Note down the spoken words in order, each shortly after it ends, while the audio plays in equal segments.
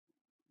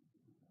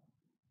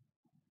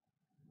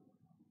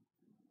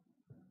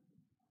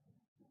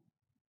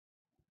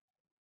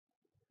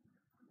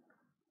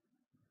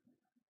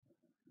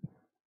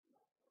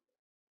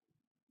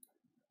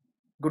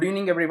Good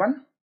evening,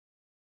 everyone.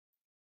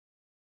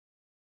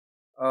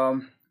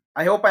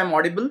 I hope I'm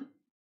audible.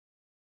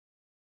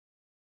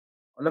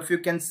 All of you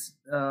can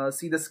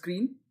see the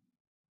screen.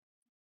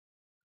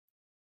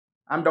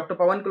 I'm Dr.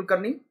 Pawan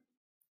Kulkarni.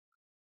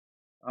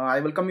 I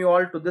welcome you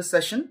all to this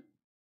session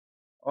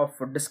of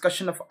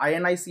discussion of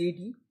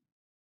INICET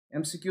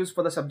MCQs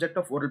for the subject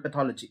of oral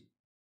pathology.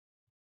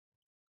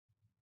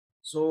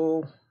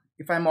 So,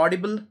 if I'm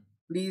audible,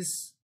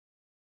 please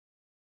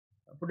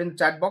put in the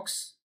chat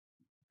box.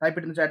 Type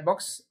it in the chat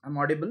box. I'm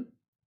audible,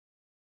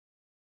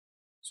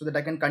 so that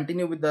I can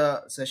continue with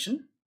the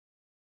session.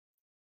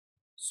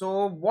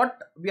 So what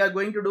we are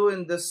going to do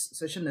in this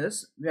session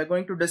is we are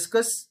going to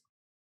discuss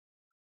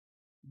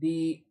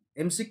the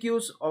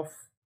MCQs of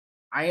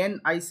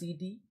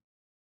INICET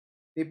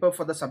paper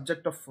for the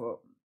subject of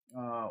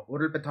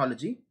oral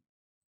pathology.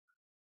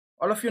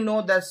 All of you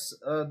know that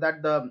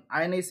the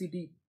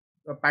INICET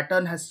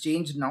pattern has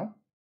changed now.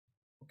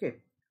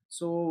 Okay,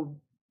 so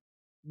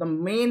the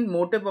main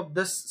motive of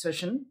this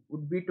session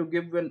would be to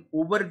give an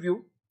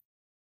overview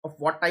of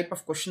what type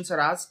of questions are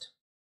asked,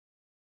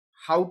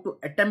 how to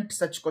attempt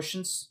such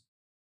questions,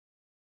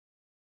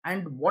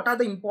 and what are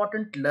the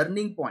important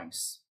learning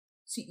points.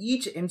 See,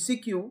 each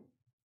MCQ,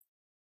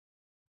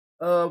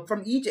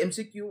 from each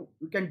MCQ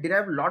you can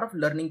derive a lot of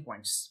learning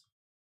points.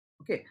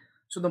 Okay,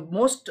 so the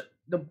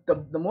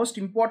most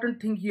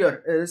important thing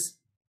here is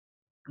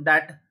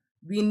that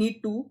we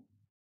need to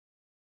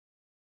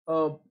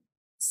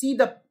see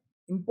the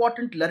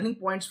important learning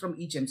points from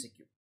each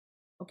MCQ.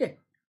 Okay,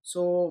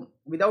 so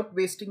without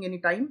wasting any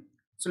time,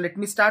 so let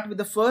me start with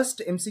the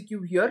first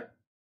MCQ here.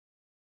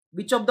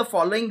 Which of the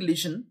following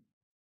lesion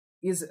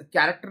is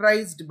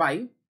characterized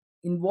by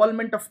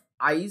involvement of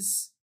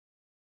eyes,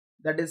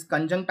 that is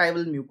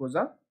conjunctival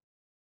mucosa,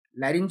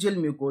 laryngeal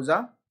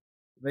mucosa,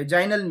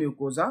 vaginal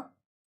mucosa,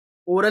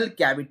 oral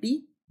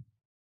cavity,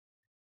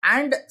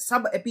 and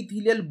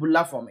subepithelial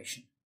bulla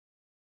formation?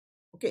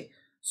 Okay,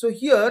 so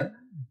here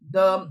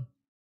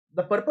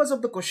the purpose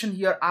of the question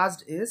here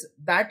asked is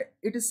that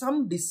it is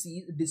some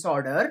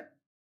disorder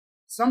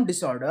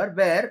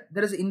where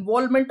there is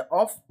involvement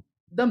of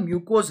the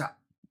mucosa.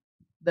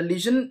 The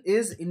lesion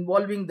is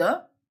involving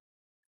the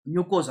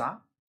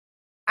mucosa,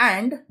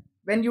 and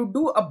when you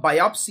do a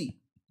biopsy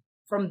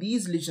from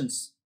these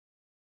lesions,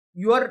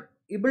 you are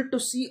able to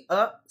see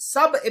a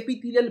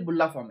subepithelial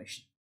bulla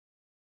formation.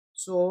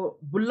 So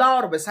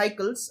bulla or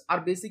vesicles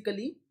are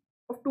basically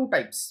of two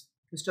types.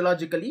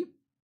 Histologically,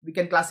 we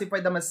can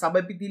classify them as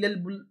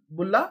subepithelial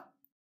bulla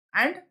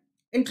and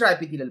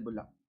intraepithelial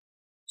bulla.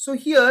 So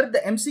here the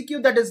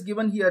MCQ that is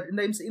given here in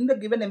the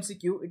given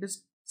MCQ, it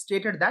is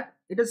stated that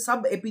it is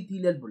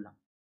subepithelial bulla.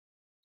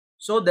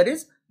 So there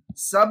is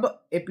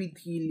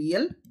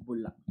subepithelial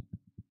bulla.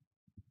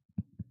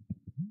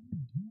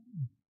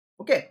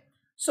 Okay,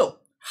 so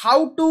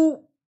how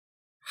to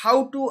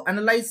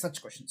analyze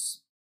such questions?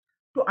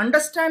 To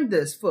understand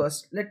this,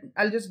 first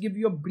I'll just give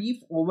you a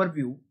brief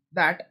overview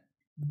that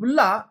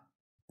bulla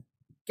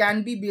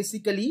can be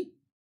basically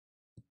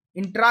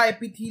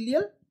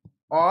intraepithelial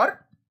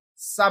or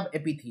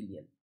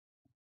subepithelial,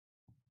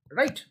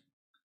 right?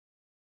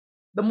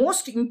 The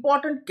most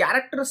important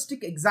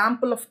characteristic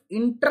example of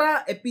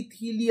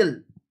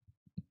intraepithelial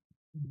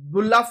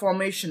bulla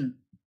formation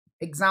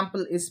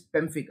example is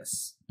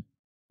pemphigus.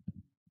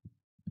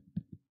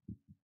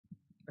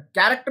 A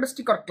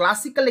characteristic or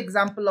classical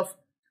example of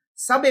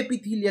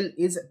subepithelial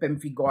is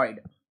pemphigoid.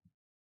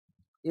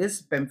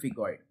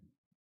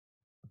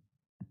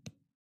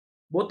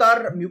 Both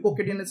are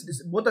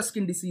both are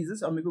skin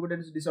diseases or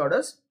mucocutaneous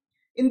disorders.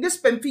 In this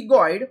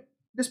pemphigoid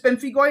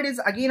is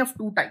again of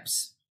two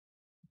types.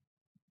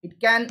 It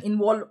can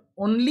involve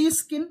only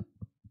skin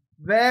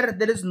where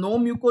there is no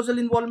mucosal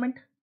involvement.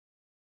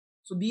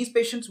 So these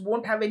patients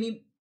won't have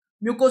any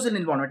mucosal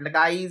involvement, like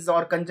eyes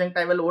or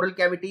conjunctival oral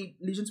cavity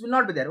lesions will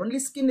not be there. Only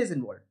skin is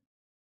involved.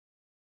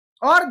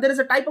 Or there is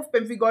a type of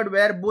pemphigoid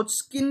where both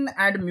skin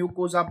and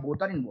mucosa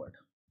both are involved.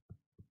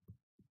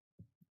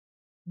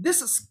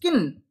 This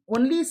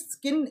only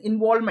skin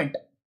involvement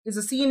is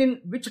seen in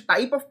which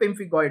type of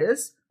pemphigoid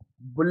is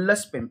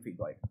bullous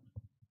pemphigoid.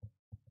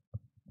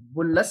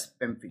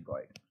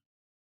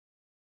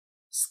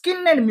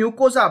 Skin and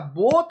mucosa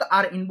both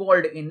are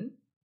involved in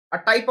a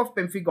type of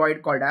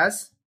pemphigoid called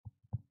as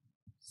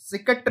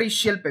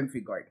cicatricial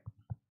pemphigoid.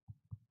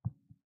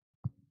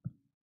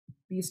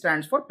 P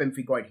stands for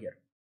pemphigoid here.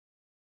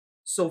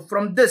 So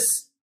from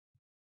this,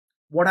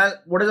 what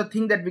is the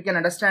thing that we can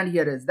understand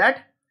here is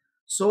that,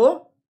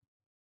 so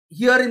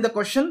here in the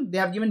question they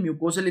have given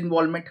mucosal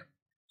involvement.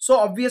 So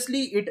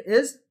obviously it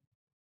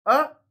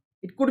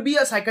could be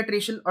a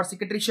cicatricial or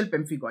cicatricial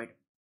pemphigoid,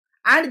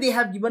 and they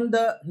have given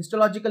the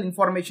histological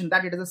information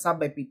that it is a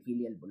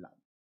subepithelial bulla.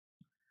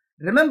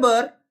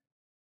 Remember,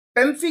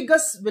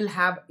 pemphigus will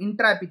have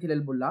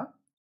intraepithelial bulla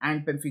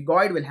and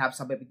pemphigoid will have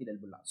subepithelial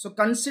bulla. So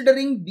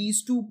considering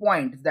these 2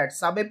 points, that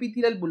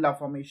subepithelial bulla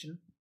formation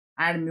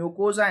and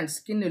mucosa and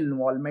skin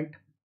involvement,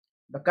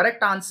 the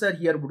correct answer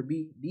here would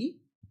be the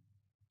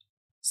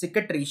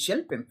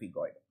cicatricial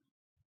pemphigoid.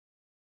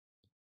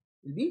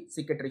 will be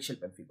cicatricial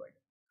pemphigoid.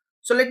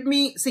 So let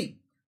me see.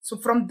 So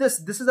from this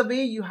is the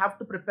way you have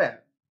to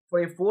prepare for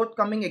a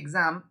forthcoming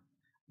exam.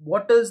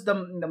 What is the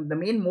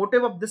main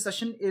motive of this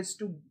session is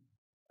to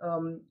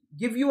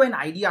give you an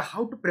idea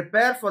how to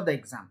prepare for the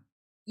exam.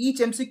 Each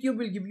MCQ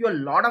will give you a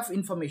lot of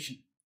information.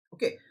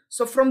 Okay,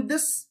 so from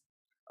this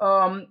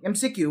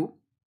MCQ,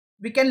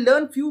 we can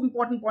learn few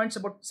important points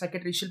about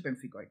cicatricial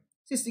pemphigoid.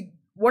 See,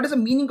 what is the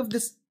meaning of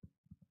this?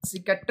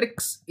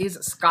 Cicatrix is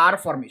scar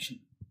formation.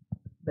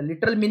 The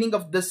literal meaning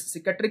of this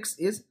cicatrix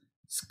is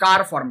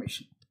scar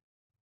formation.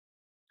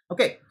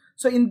 Okay,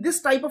 so in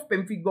this type of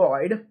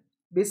pemphigoid,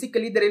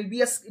 basically there will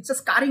be it's a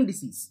scarring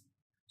disease.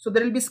 So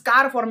there will be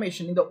scar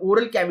formation in the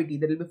oral cavity.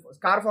 There will be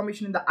scar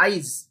formation in the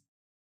eyes.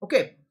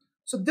 Okay,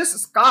 so this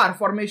scar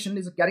formation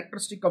is a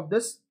characteristic of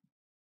this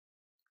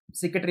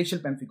cicatricial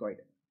pemphigoid.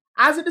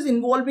 As it is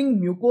involving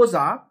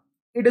mucosa,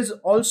 it is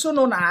also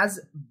known as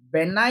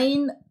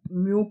benign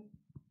mucosal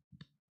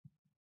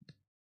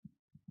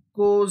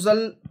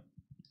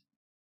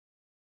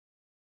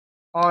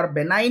or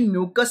benign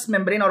mucous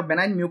membrane or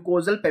benign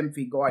mucosal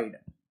pemphigoid.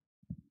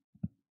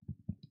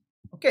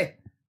 Okay,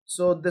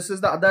 so this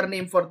is the other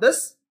name for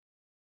this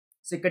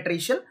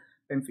cicatricial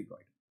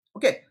pemphigoid.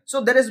 Okay,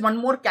 so there is one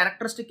more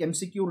characteristic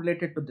MCQ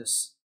related to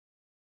this.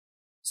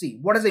 See,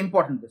 what is the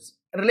important this?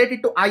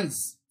 Related to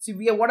eyes. See,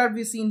 what have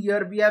we seen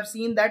here? We have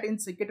seen that in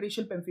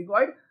cicatricial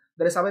pemphigoid,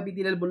 there is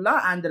subepithelial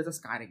bulla and there is a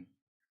scarring.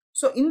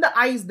 So in the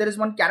eyes, there is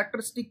one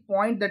characteristic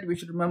point that we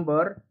should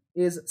remember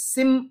is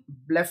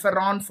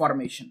symblepharon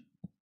formation.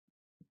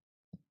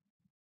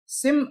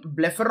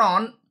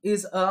 Symblepharon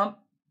is a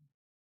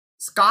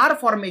scar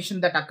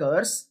formation that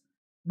occurs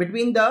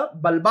between the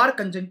bulbar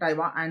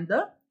conjunctiva and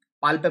the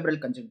palpebral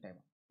conjunctiva.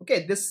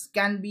 Okay, this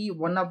can be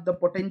one of the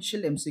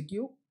potential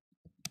MCQ.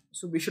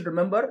 So we should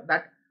remember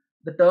that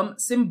the term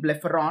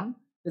symblepharon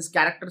is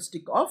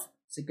characteristic of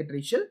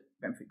cicatricial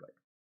pemphigoid.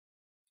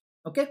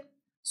 Okay,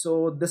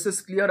 so this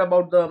is clear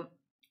about the,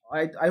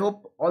 I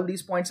hope all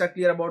these points are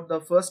clear about the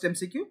first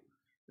MCQ.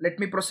 Let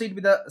me proceed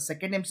with the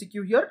second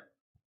MCQ here.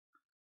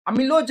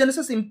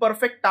 Amelogenesis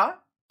imperfecta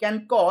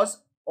can cause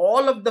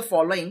all of the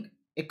following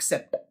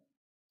except.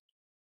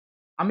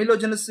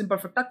 Amelogenesis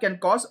imperfecta can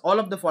cause all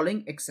of the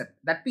following except.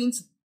 That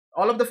means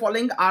all of the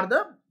following are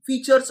the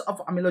features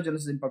of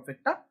amelogenesis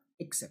imperfecta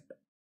except.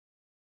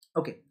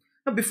 Okay,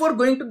 now before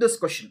going to this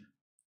question,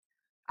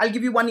 I'll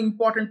give you one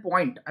important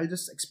point. I'll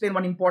just explain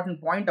one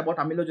important point about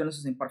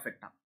amelogenesis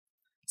imperfecta.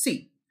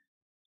 See,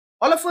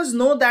 all of us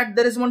know that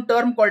there is one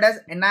term called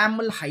as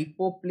enamel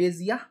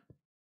hypoplasia.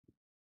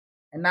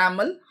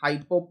 Enamel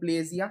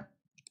hypoplasia.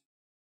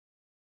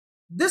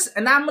 This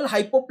enamel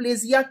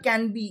hypoplasia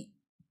can be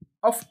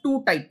of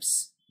two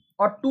types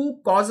or two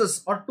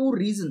causes or two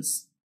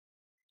reasons.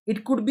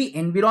 It could be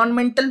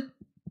environmental.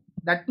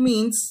 That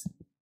means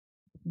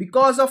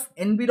because of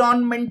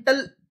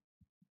environmental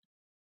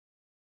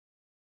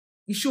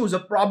issues or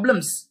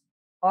problems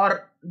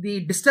or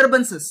the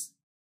disturbances,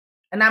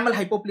 enamel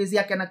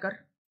hypoplasia can occur,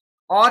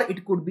 or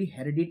it could be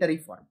hereditary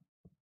form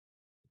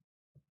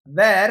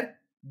where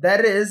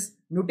there is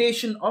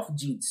mutation of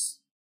genes.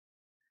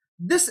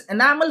 This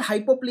enamel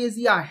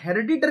hypoplasia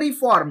hereditary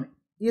form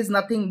is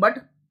nothing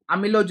but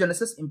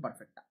amelogenesis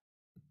imperfecta.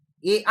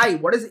 AI,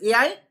 what is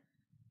AI?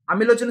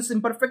 Amelogenesis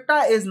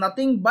imperfecta is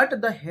nothing but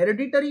the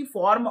hereditary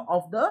form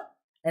of the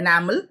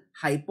enamel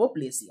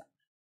hypoplasia.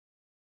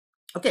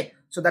 Okay,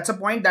 so that's a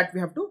point that we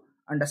have to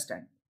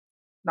understand.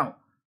 Now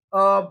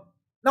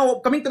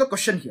coming to the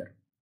question here.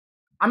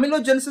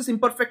 Amelogenesis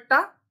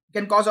imperfecta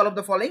can cause all of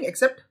the following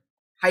except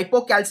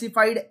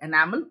hypocalcified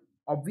enamel.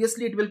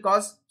 Obviously it will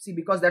cause, see,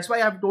 because that's why I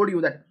have told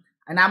you that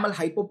enamel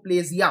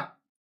hypoplasia.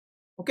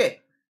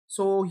 Okay,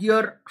 so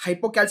here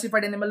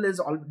hypocalcified enamel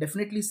is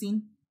definitely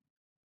seen.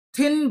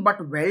 Thin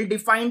but well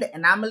defined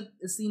enamel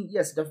is seen.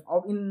 Yes,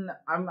 in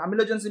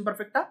amelogenesis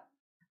imperfecta,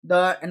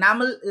 the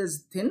enamel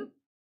is thin,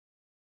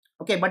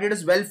 okay, but it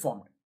is well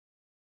formed.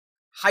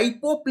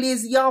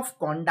 Hypoplasia of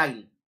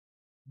condyle,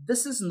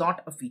 this is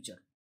not a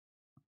feature.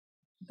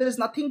 There is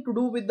nothing to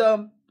do with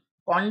the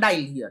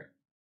condyle here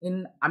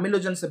in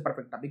amelogenesis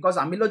imperfecta, because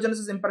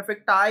amelogenesis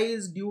imperfecta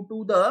is due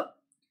to the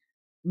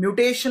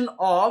mutation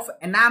of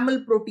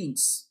enamel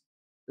proteins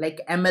like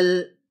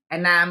ML,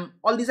 enam,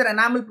 all these are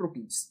enamel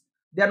proteins.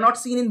 They are not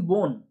seen in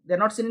bone, they are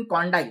not seen in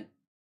condyle.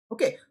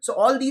 Okay, so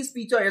all these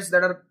features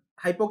that are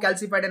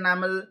hypocalcified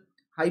enamel,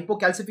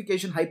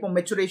 hypocalcification,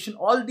 hypomaturation,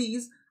 all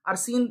these are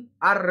seen,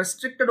 are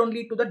restricted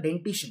only to the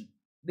dentition.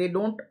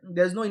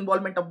 There's no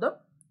involvement of the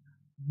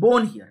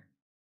bone here.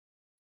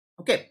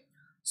 Okay,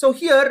 so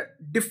here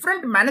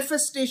different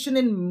manifestation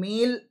in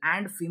male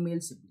and female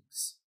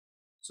siblings.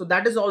 So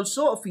that is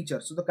also a feature.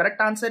 So the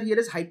correct answer here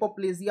is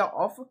hypoplasia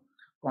of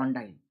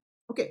condyle.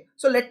 Okay,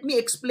 so let me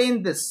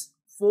explain this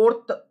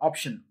fourth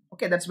option.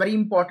 Okay, that's very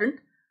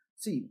important.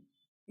 See,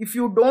 if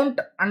you don't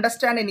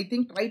understand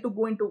anything, try to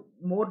go into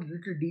more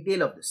little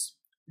detail of this.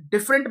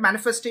 Different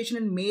manifestation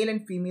in male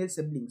and female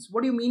siblings.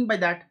 What do you mean by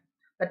that?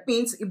 That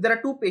means if there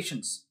are two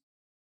patients,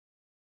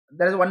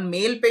 there is one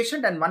male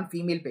patient and one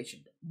female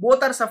patient.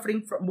 both are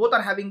suffering from, both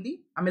are having the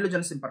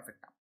amelogenesis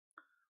imperfecta.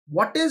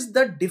 What is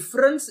the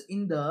difference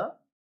in the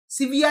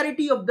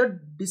severity of the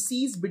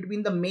disease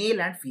between the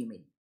male and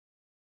female?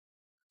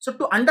 So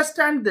to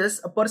understand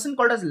this, a person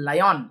called as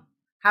Lyon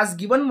has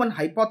given one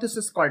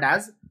hypothesis called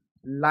as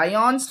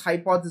Lyon's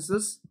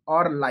hypothesis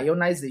or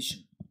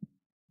lionization.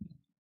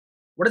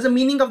 What is the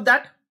meaning of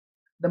that?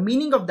 The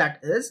meaning of that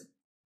is,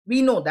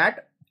 we know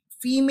that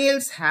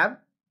females have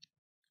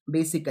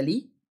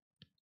basically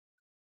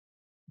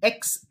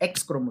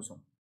XX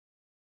chromosome,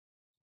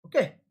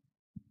 okay,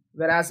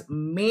 whereas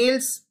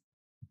males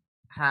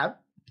have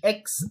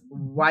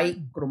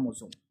XY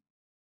chromosome,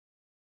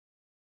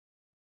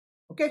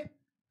 okay.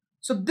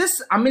 So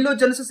this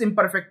amelogenesis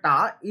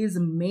imperfecta is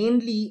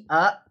mainly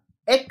a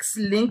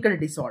X-linked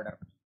disorder.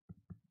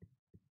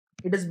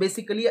 It is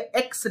basically a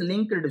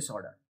X-linked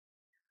disorder.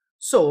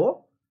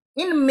 So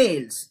in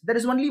males, there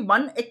is only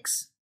one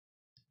X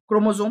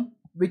chromosome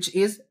which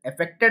is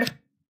affected,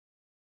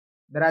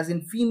 whereas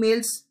in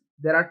females,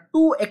 there are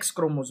two X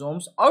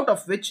chromosomes, out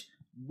of which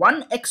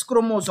one X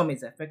chromosome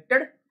is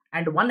affected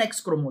and one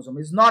X chromosome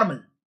is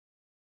normal.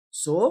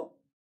 So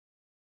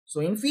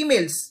in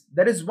females,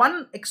 there is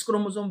one X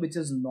chromosome which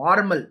is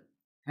normal.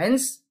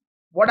 Hence,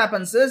 what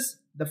happens is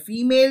the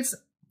females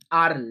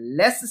are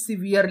less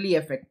severely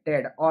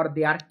affected, or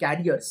they are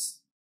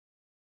carriers,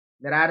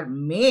 whereas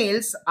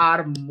males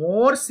are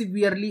more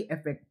severely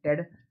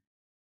affected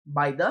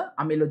by the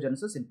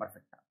amelogenesis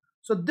imperfecta.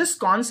 So this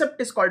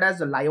concept is called as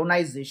the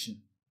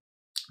lionization.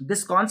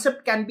 This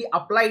concept can be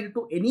applied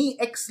to any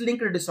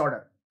X-linked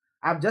disorder.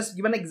 I have just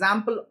given an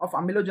example of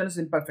amelogenesis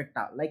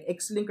imperfecta, like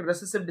X-linked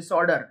recessive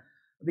disorder.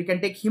 We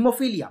can take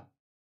hemophilia.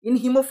 In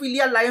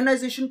hemophilia,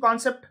 lionization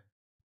concept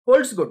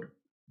holds good,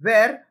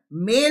 where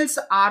males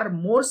are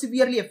more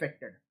severely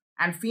affected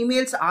and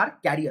females are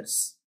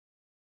carriers.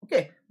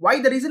 Okay,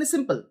 why? The reason is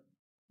simple,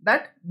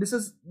 that this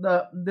is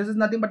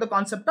nothing but the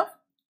concept of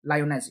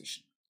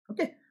lionization.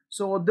 Okay,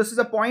 so this is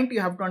a point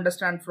you have to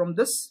understand from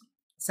this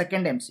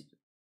second MCQ.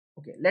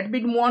 Okay, let me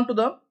move on to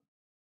the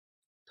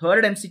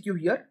third MCQ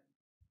here.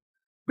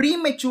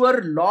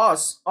 Premature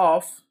loss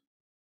of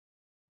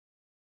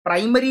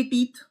primary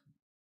teeth,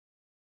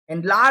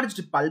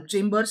 enlarged pulp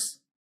chambers,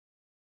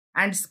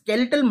 and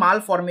skeletal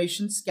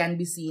malformations can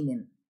be seen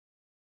in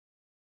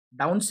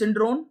Down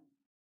syndrome,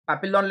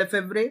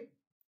 Papillon-Lefevre,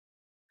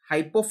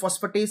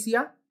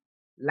 hypophosphatasia,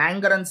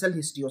 Langerhans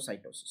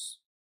histiocytosis.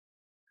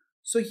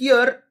 So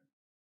here,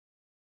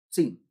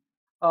 see,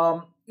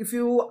 if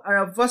you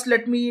first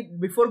let me,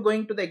 before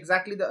going to the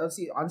exactly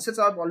the answers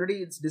are already,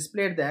 it's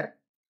displayed there.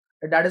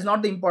 That is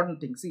not the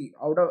important thing. See,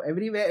 out of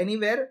everywhere,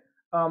 anywhere,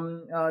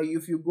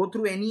 if you go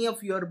through any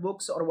of your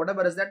books or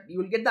whatever is that, you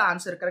will get the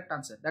answer, correct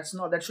answer.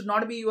 That should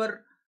not be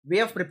your way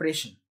of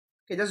preparation.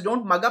 Okay, just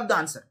don't mug up the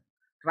answer.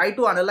 Try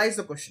to analyze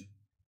the question.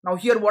 Now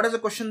here, what is the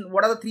question?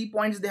 What are the 3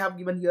 points they have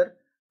given here?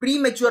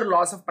 Premature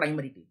loss of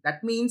primary teeth.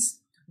 That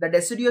means the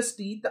deciduous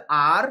teeth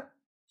are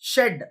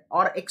shed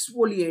or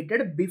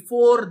exfoliated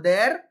before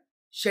their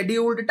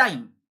scheduled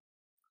time.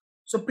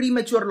 So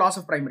premature loss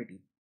of primary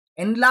teeth,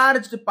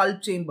 enlarged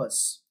pulp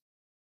chambers,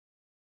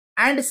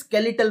 and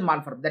skeletal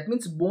malformation, that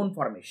means bone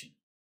formation.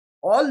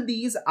 All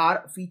these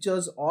are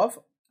features of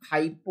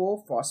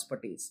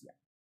hypophosphatasia.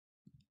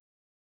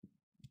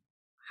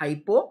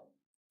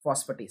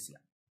 Hypophosphatasia.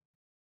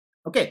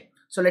 Okay,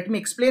 so let me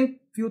explain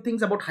few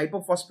things about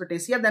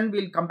hypophosphatasia, then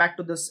we'll come back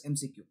to this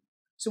MCQ.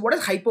 So what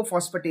is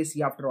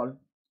hypophosphatasia after all?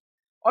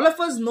 All of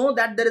us know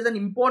that there is an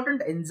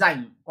important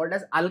enzyme called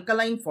as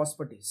alkaline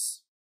phosphatase.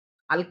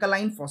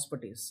 Alkaline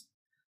phosphatase.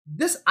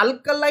 This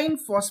alkaline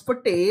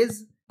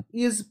phosphatase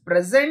is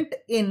present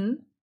in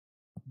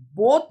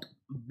both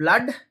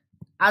blood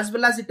as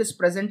well as it is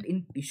present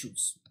in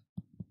tissues.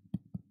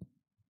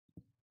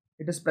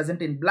 It is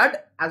present in blood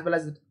as well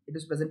as it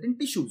is present in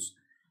tissues.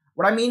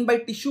 What I mean by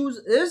tissues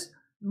is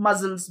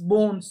muscles,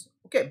 bones,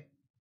 okay.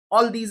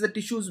 All these are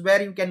tissues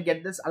where you can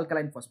get this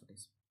alkaline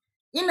phosphatase.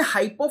 In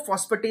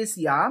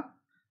hypophosphatasia,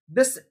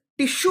 this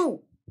tissue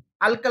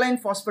alkaline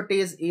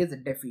phosphatase is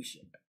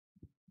deficient.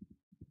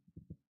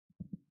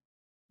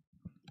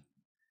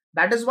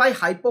 That is why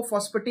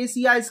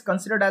hypophosphatasia is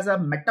considered as a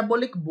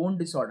metabolic bone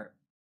disorder.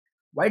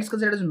 Why it's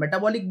considered as a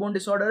metabolic bone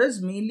disorder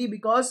is mainly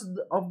because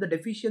of the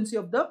deficiency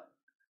of the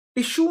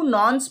tissue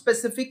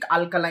non-specific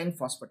alkaline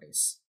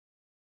phosphatase.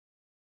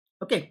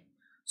 Okay,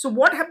 so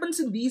what happens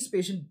in these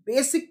patients?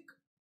 Basic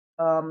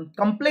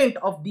complaint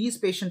of these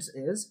patients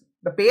is,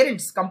 the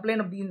parents complain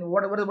of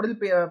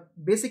the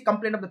basic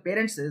complaint of the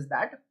parents is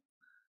that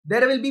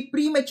there will be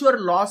premature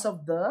loss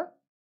of the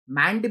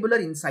mandibular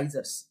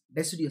incisors,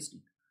 deciduous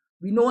teeth.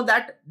 We know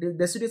that the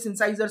deciduous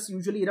incisors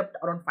usually erupt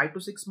around 5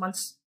 to 6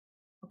 months,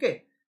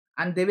 okay,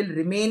 and they will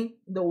remain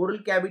in the oral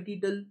cavity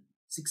till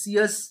 6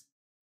 years.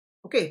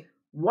 Okay,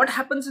 what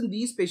happens in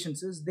these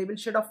patients is they will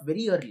shed off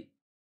very early,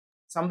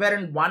 somewhere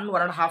in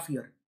 1.5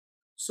 years.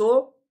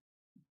 So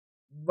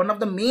one of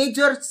the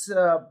major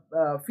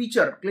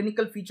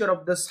clinical feature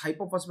of this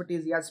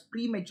hypophosphatasia is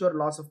premature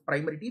loss of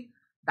primary teeth,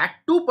 that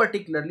too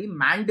particularly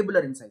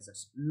mandibular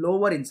incisors,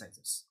 lower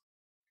incisors.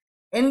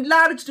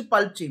 enlarged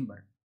pulp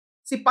chamber.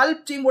 See,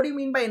 pulp chamber, what do you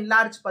mean by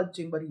enlarged pulp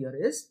chamber here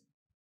is,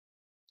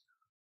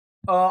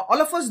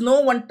 all of us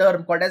know one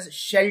term called as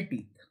shell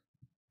teeth.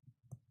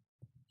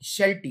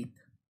 Shell teeth.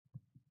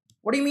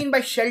 What do you mean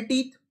by shell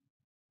teeth?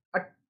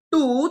 A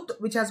tooth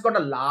which has got a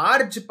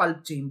large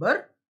pulp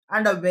chamber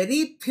and a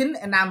very thin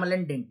enamel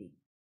and dentine.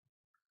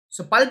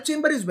 So pulp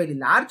chamber is very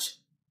large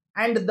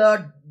and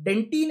the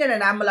dentine and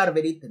enamel are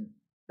very thin.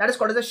 That is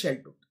called as a shell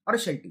tooth or a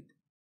shell teeth.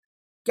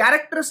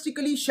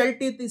 Characteristically, shell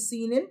teeth is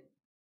seen in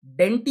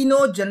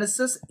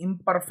dentinogenesis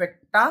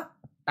imperfecta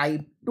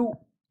type 2.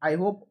 I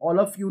hope all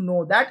of you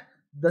know that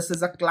this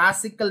is a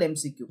classical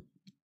MCQ.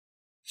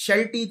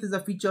 Shell teeth is a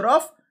feature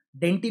of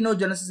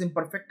dentinogenesis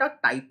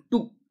imperfecta type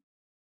 2.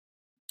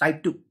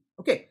 Type 2.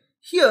 Okay.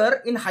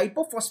 Here in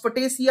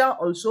hypophosphatasia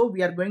also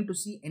we are going to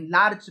see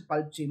enlarged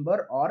pulp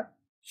chamber or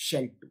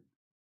shell tooth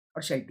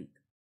or shell teeth.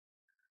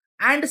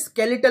 And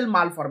skeletal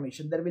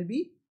malformation. There will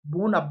be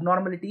bone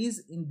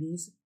abnormalities in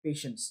these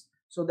patients.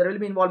 So there will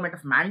be involvement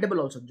of mandible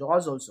also,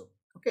 jaws also,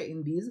 okay,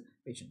 in these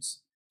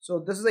patients. So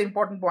this is an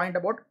important point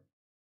about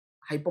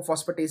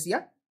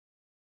hypophosphatasia,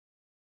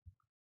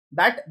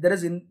 that there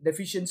is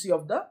deficiency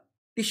of the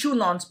tissue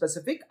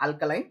non-specific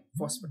alkaline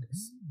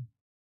phosphatase.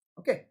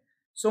 Okay.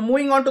 So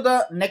moving on to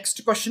the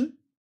next question.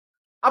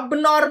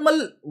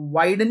 Abnormal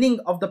widening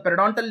of the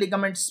periodontal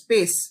ligament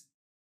space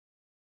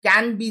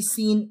can be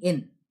seen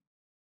in.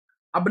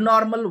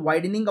 Abnormal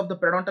widening of the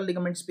periodontal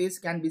ligament space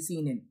can be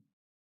seen in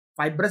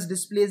fibrous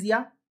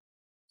dysplasia,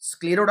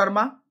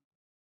 scleroderma,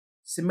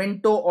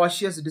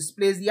 cemento-osseous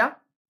dysplasia,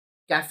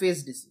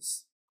 Caffey's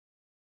disease.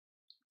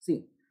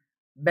 See,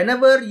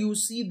 whenever you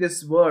see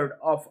this word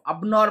of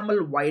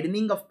abnormal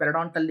widening of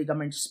periodontal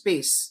ligament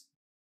space,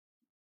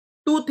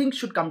 two things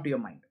should come to your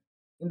mind.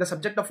 In the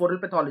subject of oral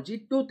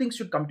pathology, two things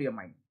should come to your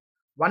mind.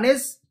 One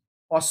is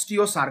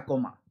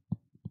osteosarcoma.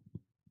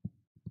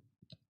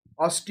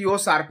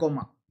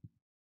 Osteosarcoma.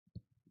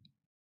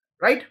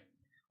 Right?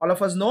 All of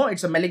us know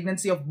it's a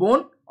malignancy of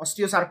bone,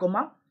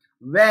 osteosarcoma,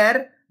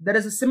 where there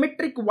is a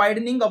symmetric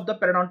widening of the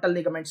periodontal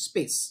ligament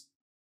space.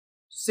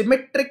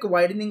 Symmetric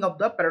widening of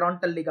the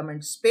periodontal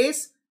ligament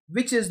space,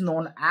 which is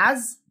known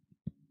as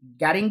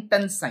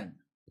Garrington sign.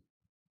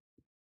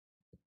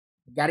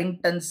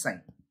 Garrington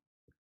sign.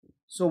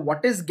 So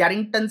what is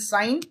Garrington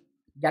sign?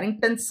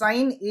 Garrington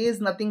sign is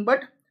nothing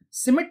but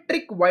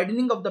symmetric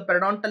widening of the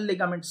periodontal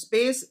ligament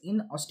space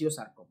in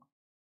osteosarcoma.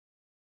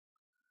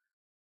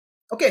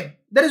 Okay,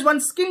 there is one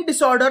skin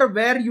disorder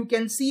where you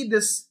can see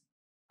this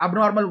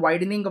abnormal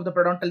widening of the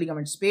periodontal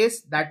ligament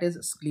space, that is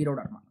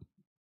scleroderma.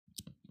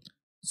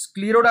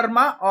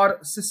 Scleroderma or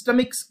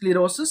systemic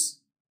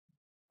sclerosis.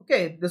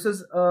 Okay, this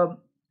is a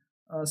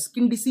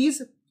skin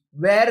disease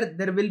where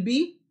there will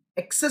be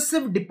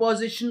excessive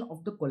deposition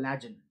of the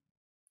collagen.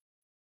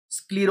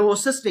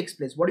 Sclerosis takes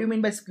place. What do you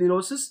mean by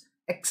sclerosis?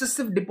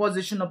 Excessive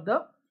deposition of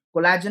the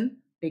collagen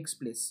takes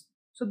place.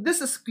 So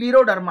this is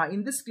scleroderma.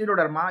 In this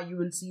scleroderma, you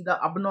will see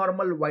the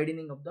abnormal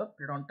widening of the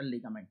periodontal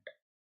ligament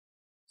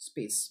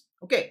space.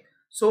 Okay.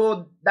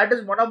 So that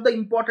is one of the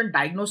important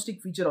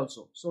diagnostic feature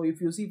also. So if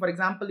you see, for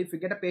example, if you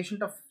get a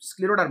patient of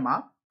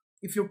scleroderma,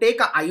 if you take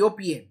a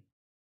IOPA,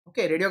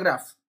 okay,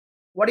 radiograph,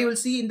 what you will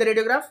see in the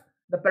radiograph,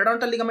 the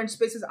periodontal ligament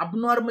space is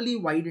abnormally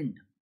widened.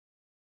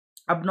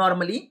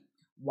 Abnormally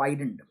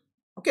widened.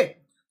 Okay.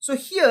 So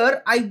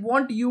here I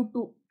want you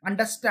to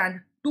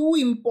understand two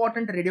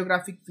important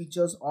radiographic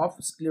features of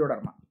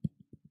scleroderma.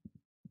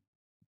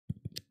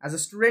 As a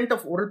student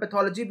of oral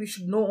pathology, we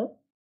should know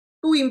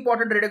two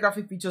important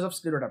radiographic features of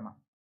scleroderma.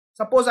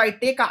 Suppose I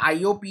take a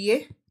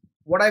IOPA,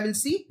 what I will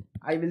see?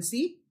 I will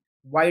see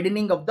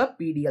widening of the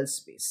PDL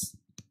space.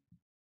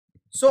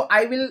 So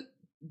I will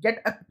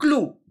get a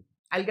clue,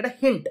 I'll get a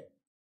hint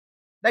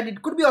that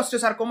it could be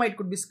osteosarcoma, it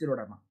could be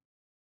scleroderma.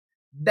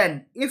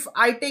 Then if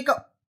I take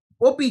a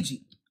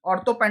OPG,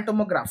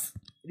 orthopantomograph,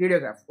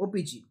 radiograph,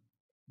 OPG,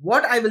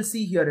 what I will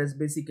see here is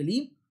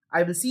basically,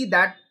 I will see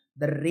that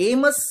the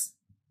ramus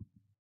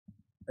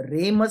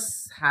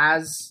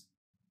has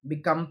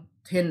become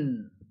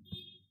thin.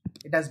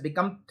 It has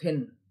become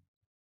thin.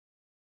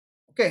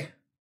 Okay.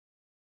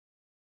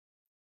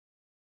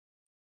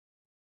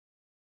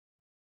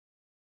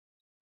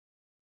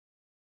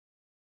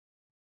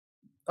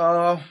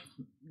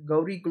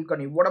 Gauri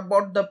Kulkarni, what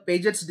about the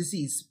Paget's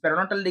disease?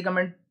 Periodontal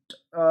ligament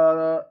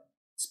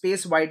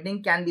space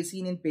widening can be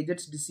seen in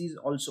Paget's disease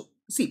also.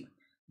 See,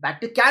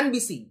 that can be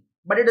seen,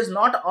 but it is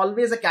not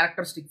always a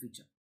characteristic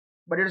feature.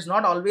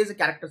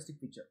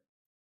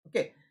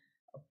 Okay.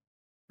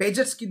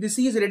 Paget's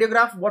disease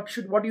radiograph,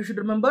 what you should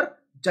remember?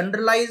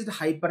 Generalized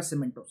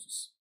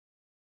hypercementosis.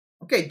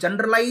 Okay,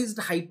 generalized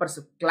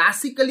hypercementosis.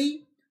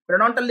 Classically,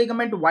 periodontal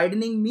ligament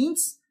widening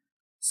means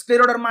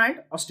scleroderma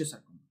and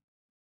osteosarcoma.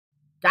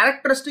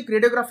 Characteristic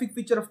radiographic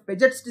feature of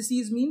Paget's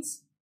disease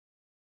means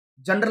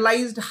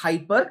generalized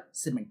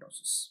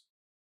hypercementosis.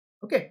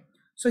 Okay,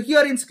 so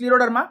here in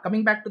scleroderma,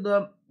 coming back to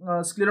the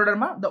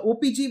scleroderma, the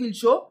OPG will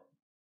show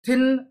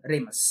thin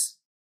ramus.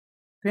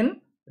 Thin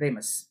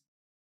ramus.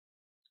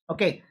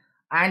 Okay,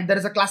 and there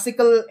is a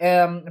classical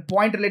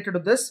point related to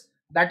this.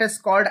 that is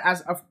called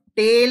as a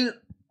tail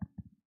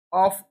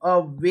of a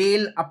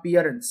whale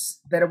appearance.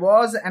 There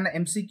was an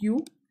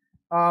MCQ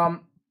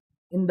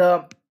in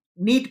the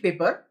NEET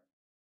paper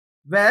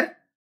where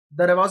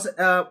there was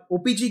a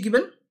OPG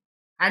given,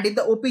 and in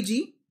the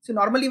OPG, so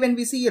normally when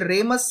we see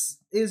ramus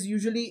is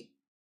usually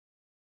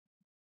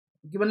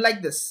given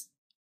like this.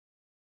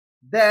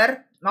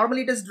 There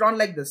normally it is drawn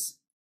like this.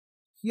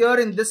 Here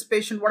in this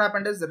patient, what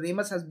happened is the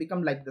ramus has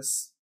become like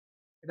this.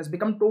 It has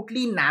become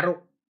totally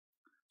narrow.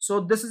 So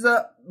this is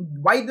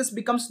why this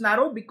becomes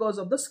narrow, because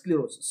of the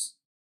sclerosis.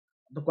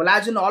 The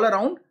collagen all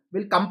around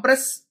will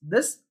compress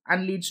this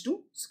and leads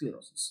to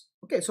sclerosis.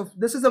 Okay, so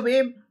this is the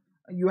way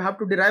you have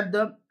to derive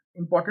the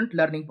important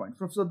learning point.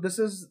 So this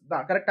is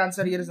the correct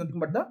answer here is nothing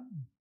but the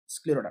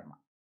scleroderma.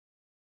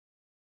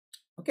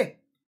 Okay,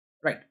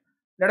 right.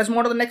 Let us move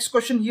on to the next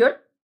question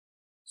here.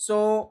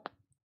 So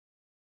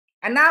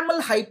enamel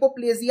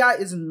hypoplasia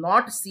is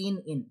not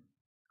seen in.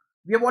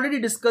 We have already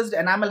discussed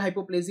enamel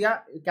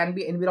hypoplasia. It can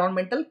be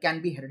environmental,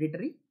 can be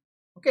hereditary.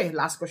 Okay,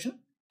 last question.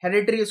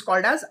 Hereditary is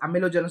called as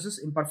amelogenesis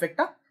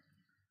imperfecta.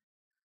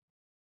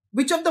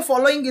 Which of the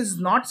following is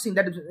not seen?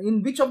 That is,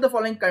 in which of the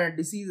following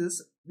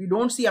diseases we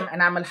don't see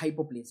enamel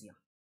hypoplasia?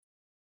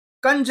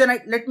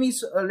 Let me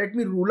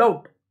rule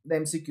out the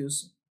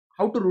MCQs.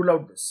 How to rule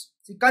out this?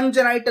 See,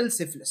 congenital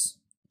syphilis.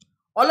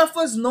 All of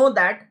us know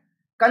that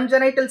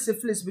congenital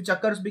syphilis, which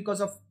occurs because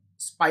of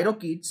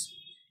spirochetes,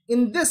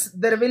 in this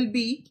there will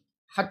be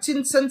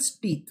Hutchinson's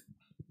teeth.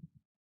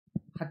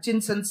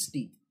 Hutchinson's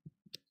teeth.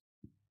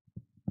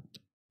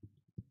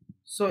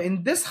 So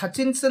in this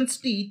Hutchinson's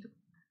teeth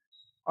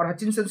or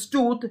Hutchinson's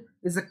tooth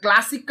is a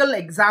classical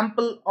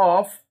example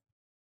of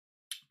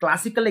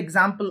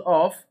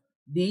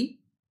the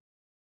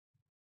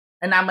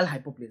enamel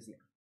hypoplasia.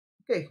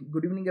 Okay,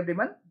 good evening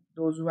everyone,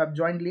 those who have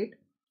joined late.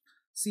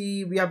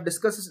 See, we have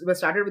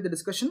started with the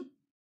discussion.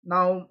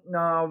 Now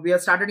we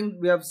have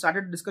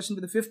started discussion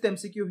with the fifth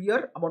MCQ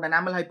here about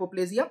enamel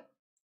hypoplasia.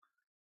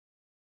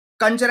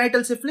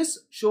 Congenital syphilis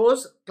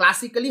shows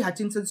classically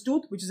Hutchinson's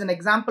tooth, which is an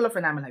example of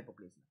enamel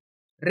hypoplasia.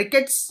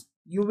 Rickets,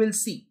 you will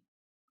see.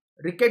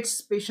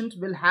 Rickets patients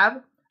will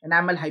have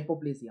enamel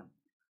hypoplasia.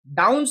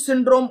 Down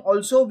syndrome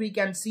also we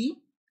can see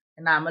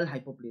enamel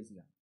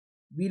hypoplasia.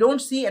 We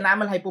don't see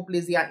enamel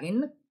hypoplasia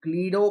in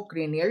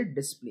cleidocranial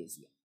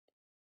dysplasia.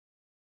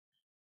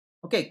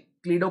 Okay,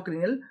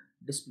 cleidocranial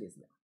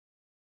dysplasia.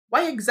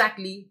 Why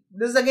exactly?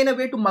 This is again a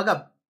way to mug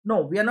up.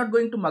 No, we are not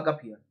going to mug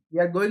up here. We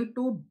are going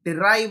to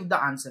derive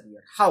the answer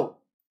here. How?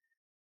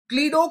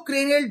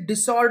 Cleidocranial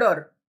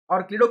disorder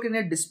or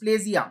cleidocranial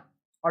dysplasia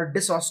or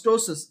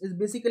dysostosis is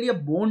basically a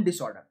bone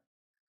disorder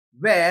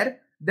where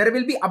there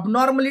will be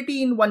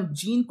abnormality in one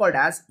gene called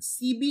as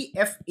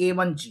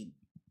CBFA1 gene.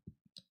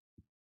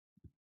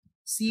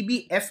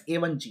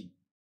 CBFA1 gene.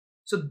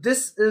 So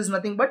this is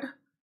nothing but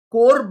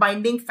core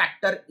binding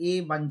factor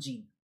A1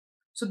 gene.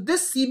 So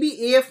this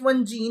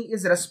CBAF1 gene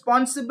is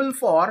responsible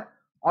for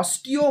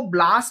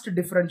osteoblast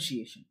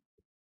differentiation.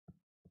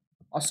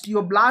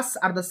 Osteoblasts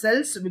are the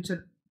cells which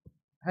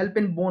help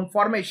in bone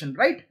formation,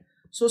 right?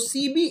 So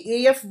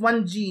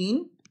CBAF1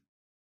 gene,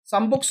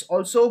 some books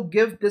also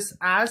give this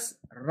as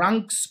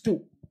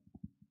RUNX2.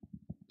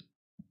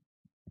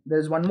 There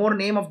is one more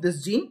name of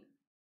this gene,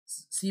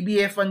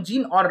 CBAF1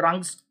 gene or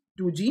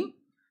RUNX2 gene,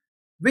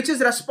 which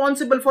is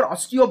responsible for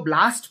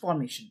osteoblast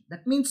formation.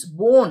 That means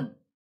bone.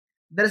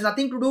 There is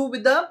nothing to do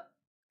with the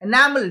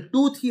enamel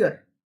tooth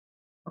here.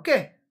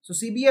 Okay, so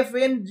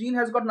CBFA gene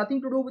has got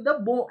nothing to do with the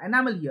bone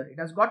enamel here. It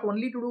has got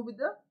only to do with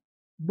the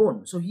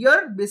bone. So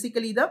here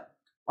basically the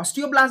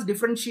osteoblast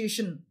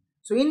differentiation.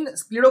 So in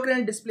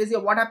cleidocranial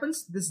dysplasia, what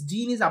happens? This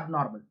gene is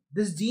abnormal.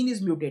 This gene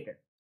is mutated.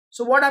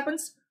 So what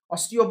happens?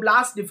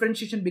 Osteoblast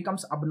differentiation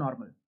becomes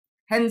abnormal.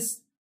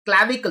 Hence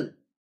clavicle.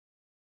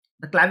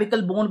 The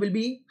clavicle bone will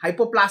be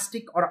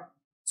hypoplastic or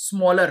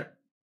smaller.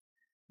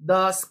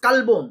 The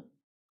skull bone,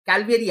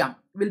 calvaria,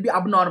 will be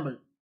abnormal.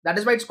 That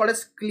is why it's called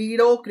as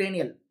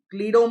cleidocranial.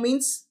 Cleido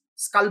means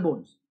skull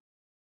bones.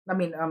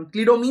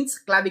 Cleido means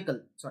clavicle.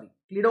 Sorry,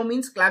 cleido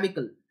means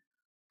clavicle.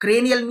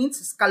 Cranial means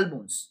skull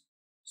bones.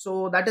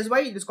 So that is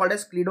why it is called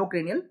as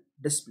cleidocranial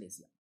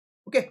dysplasia.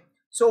 Okay.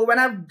 So when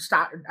I'm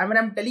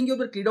telling you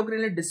the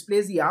cleidocranial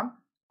dysplasia,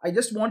 I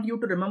just want you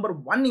to remember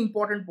one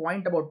important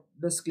point about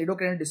this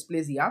cleidocranial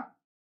dysplasia,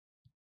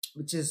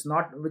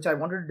 which I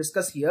wanted to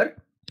discuss here,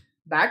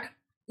 that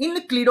in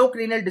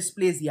cleidocranial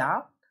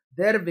dysplasia,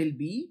 there will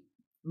be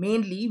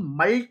mainly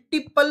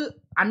multiple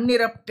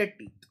unerupted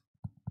teeth.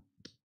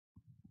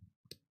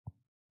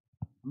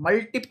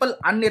 Multiple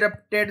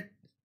unerupted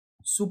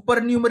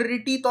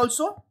supernumerary teeth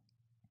also,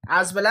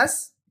 as well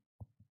as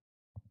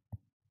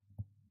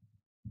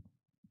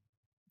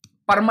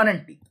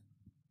permanent teeth.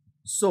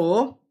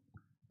 So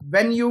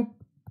when you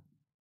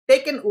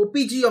take an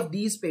OPG of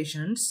these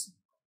patients,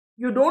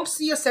 you don't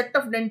see a set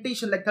of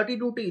dentation like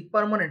 32 teeth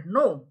permanent.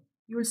 No,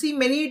 you will see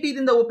many teeth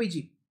in the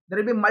OPG. There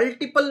will be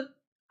multiple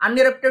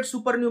unerupted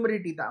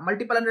supernumerary teeth,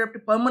 multiple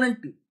unerupted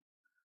permanent teeth.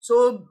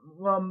 So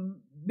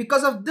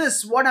because of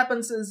this, what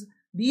happens is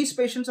these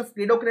patients of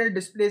cleidocranial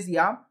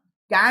dysplasia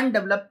can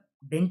develop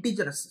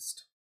dentigerous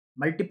cyst,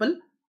 multiple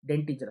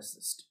dentigerous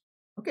cyst.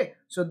 Okay,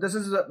 so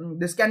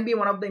this can be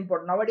one of the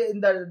important. Nowadays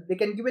they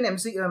can give an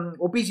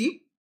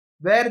OPG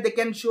where they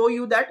can show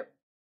you that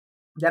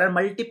there are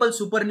multiple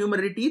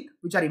supernumerary teeth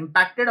which are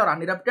impacted or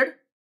unerupted.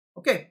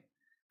 Okay,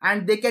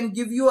 and they can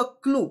give you a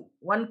clue,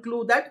 one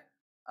clue that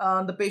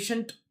the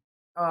patient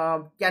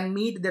can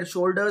meet their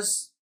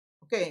shoulders.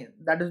 Okay,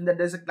 that is that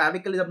there's a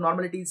clavicle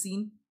abnormality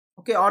seen.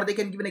 Okay, or they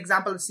can give an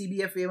example: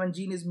 CBFA1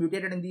 gene is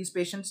mutated in these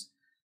patients.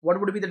 What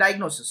would be the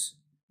diagnosis?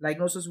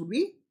 Diagnosis would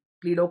be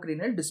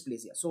cleidocranial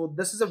dysplasia. So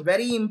this is a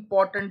very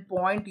important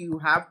point you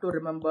have to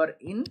remember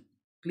in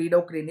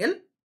cleidocranial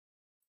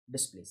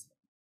dysplasia.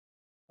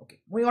 Okay,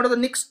 moving on to the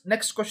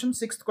next question,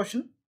 sixth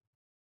question.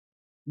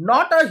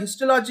 Not a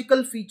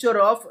histological feature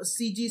of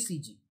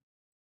CGCG.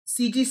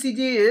 CGCG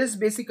is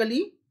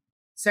basically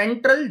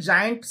central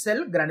giant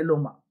cell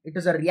granuloma. It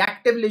is a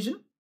reactive lesion.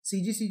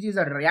 CGCG is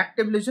a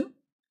reactive lesion,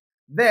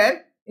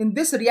 where in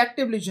this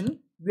reactive lesion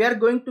we are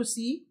going to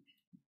see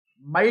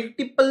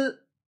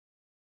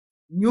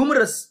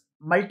numerous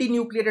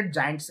multinucleated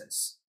giant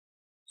cells.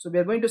 So we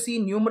are going to see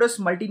numerous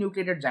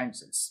multinucleated giant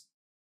cells.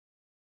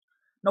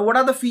 Now what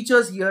are the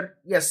features here?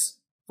 Yes,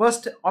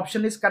 first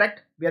option is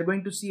correct. We are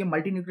going to see a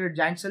multinucleated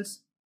giant cells.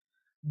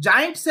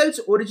 Giant cells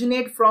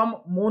originate from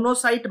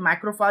monocyte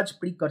macrophage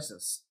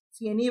precursors.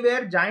 See,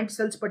 anywhere giant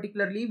cells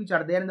particularly which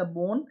are there in the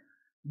bone,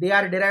 they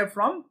are derived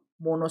from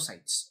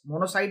monocytes.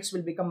 Monocytes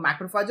will become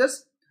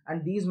macrophages,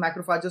 and these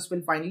macrophages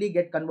will finally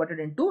get converted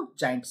into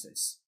giant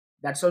cells.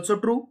 That's also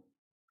true.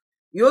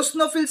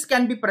 Eosinophils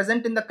can be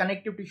present in the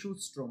connective tissue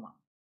stroma.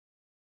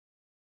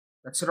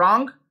 That's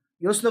wrong.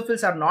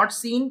 Eosinophils are not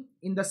seen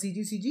in the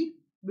CGCG.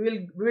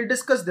 We will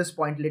discuss this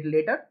point a little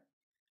later.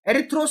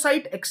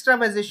 Erythrocyte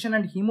extravasation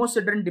and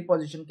hemosiderin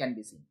deposition can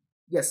be seen.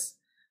 Yes,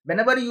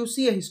 whenever you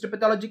see a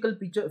histopathological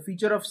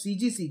feature of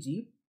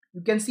CGCG,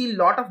 you can see a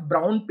lot of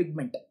brown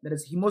pigment, that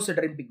is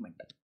hemosiderin pigment.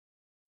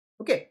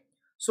 Okay,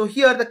 so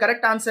here the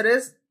correct answer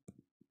is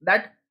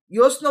that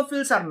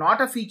eosinophils are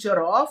not a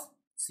feature of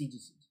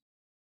CGCG.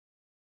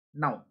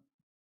 Now,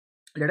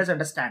 let us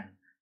understand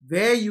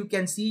where you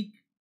can see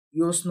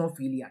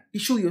eosinophilia,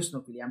 tissue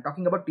eosinophilia. I'm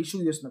talking about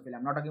tissue eosinophilia.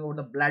 I'm not talking about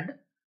the blood.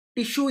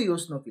 Tissue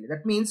eosinophilia.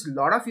 That means a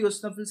lot of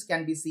eosinophils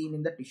can be seen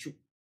in the tissue.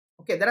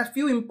 Okay, there are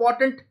few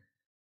important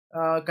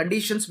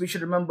conditions we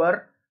should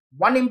remember.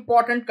 One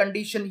important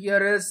condition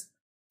here is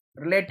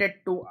related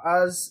to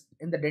us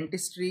in the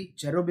dentistry,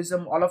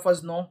 cherubism. All of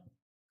us know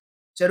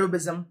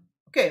cherubism,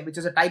 okay, which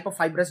is a type of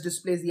fibrous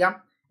dysplasia.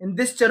 In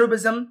this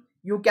cherubism,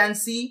 you can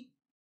see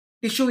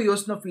tissue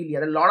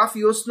eosinophilia. A lot of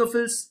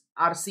eosinophils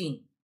are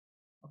seen.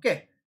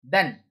 Okay,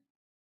 then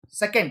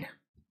second,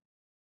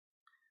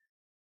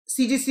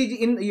 CGCG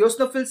in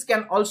eosinophils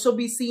can also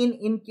be seen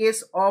in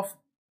case of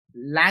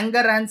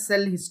Langerhans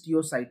cell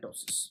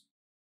histiocytosis.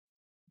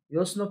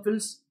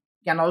 Eosinophils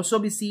can also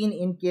be seen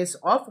in case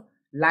of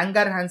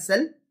Langerhans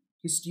cell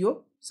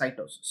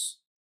histiocytosis.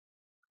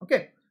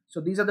 Okay,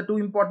 so these are the two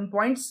important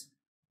points,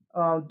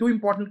 two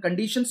important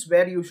conditions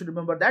where you should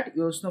remember that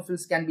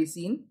eosinophils can be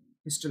seen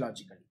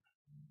histologically.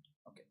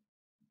 Okay,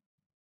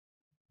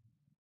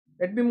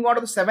 let me move on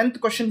to the seventh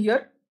question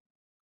here.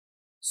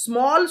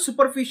 Small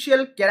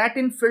superficial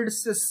keratin filled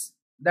cysts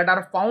that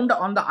are found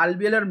on the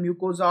alveolar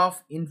mucosa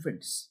of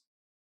infants.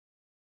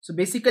 So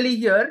basically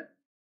here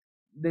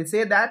they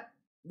say that,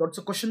 what's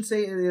the question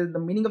say, the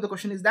meaning of the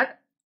question is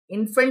that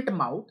infant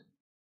mouth,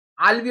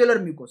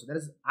 alveolar mucosa, that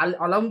is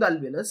along the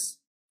alveolus,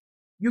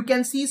 you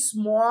can see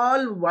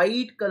small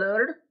white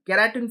colored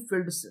keratin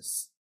filled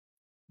cysts.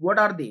 What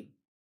are they?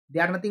 They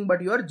are nothing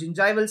but your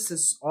gingival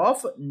cysts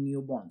of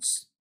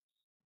newborns.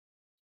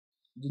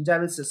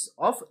 Gingival cysts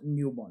of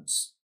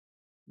newborns.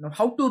 Now,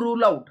 how to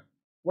rule out?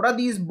 What are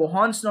these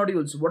Bohon's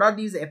nodules? What are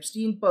these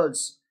Epstein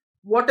pearls?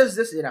 What is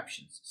this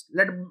eruption cyst?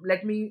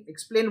 Let me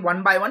explain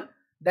one by one,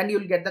 then you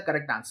will get the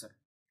correct answer.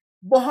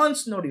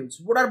 Bohon's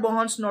nodules. What are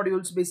Bohon's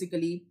nodules?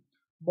 Basically,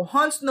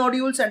 Bohon's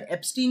nodules and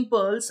Epstein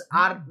pearls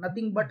are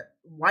nothing but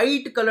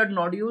white colored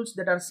nodules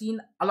that are seen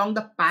along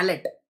the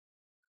palate.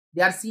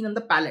 They are seen on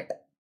the palate.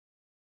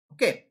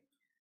 Okay,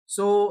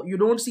 so you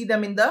don't see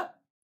them in the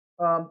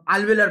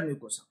alveolar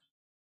mucosa.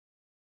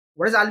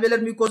 What is alveolar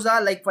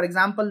mucosa? Like, for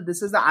example,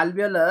 this is the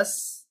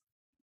alveolus.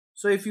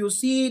 So if you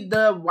see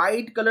the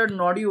white colored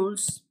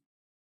nodules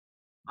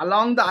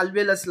along the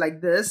alveolus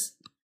like this,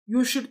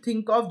 you should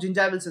think of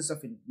gingival cysts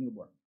of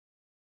newborn.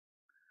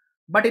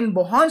 But in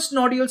Bohon's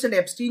nodules and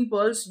Epstein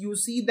pearls, you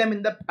see them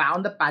in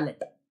on the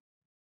palate.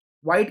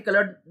 White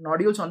colored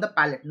nodules on the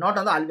palate, not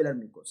on the alveolar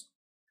mucosa.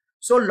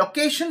 So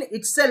location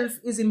itself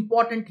is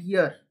important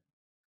here,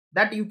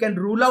 that you can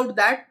rule out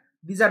that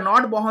these are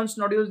not Bohon's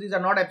nodules, these are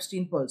not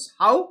Epstein pearls.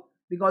 How?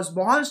 Because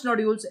Bohon's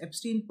nodules,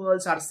 Epstein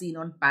pearls are seen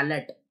on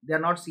palate. They are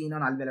not seen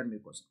on alveolar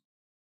mucosa.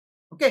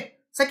 Okay.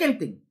 Second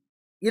thing,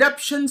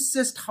 eruption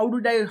cyst. How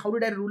did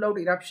I rule out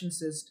eruption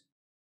cyst?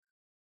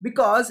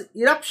 Because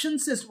eruption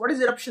cyst, what is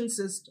eruption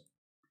cyst?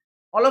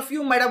 All of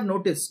you might have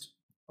noticed.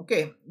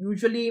 Okay.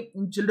 Usually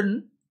in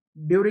children,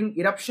 during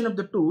eruption of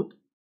the tooth,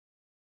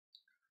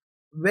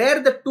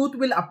 where the tooth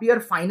will appear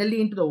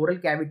finally into the oral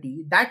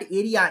cavity, that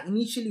area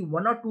initially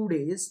 1 or 2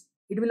 days,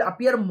 it will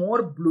appear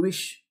more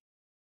bluish.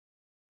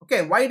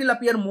 Okay, why it will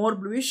appear more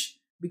bluish?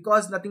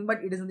 Because it is nothing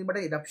but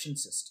an eruption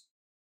cyst,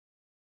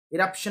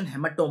 eruption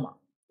hematoma,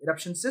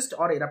 eruption cyst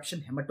or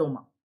eruption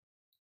hematoma.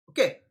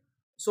 Okay,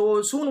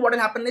 so soon what will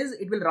happen is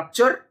it will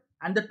rupture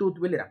and the tooth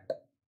will erupt.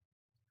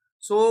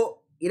 So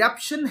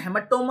eruption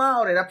hematoma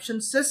or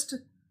eruption cyst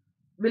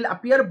will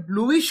appear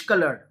bluish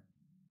colored.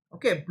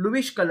 Okay,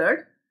 bluish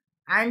colored,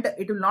 and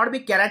it will not be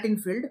keratin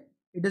filled.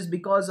 It is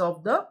because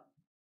of the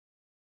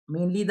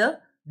mainly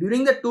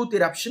during the tooth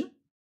eruption,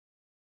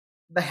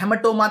 the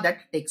hematoma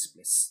that takes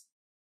place.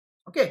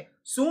 Okay,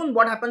 soon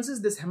what happens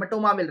is this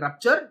hematoma will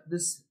rupture,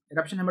 this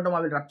eruption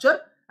hematoma will rupture,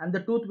 and the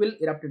tooth will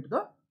erupt into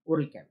the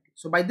oral cavity.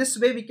 So by this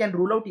way we can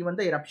rule out even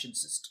the eruption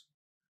cyst.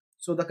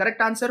 So the correct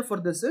answer for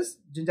this is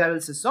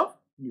gingival cysts of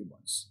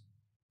newborns.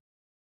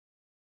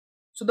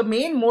 So the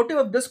main motive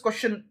of this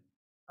question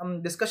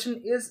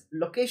discussion is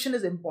location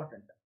is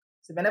important.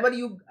 So whenever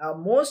you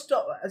most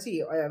of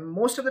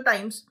the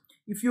times,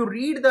 if you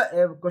read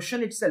the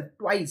question itself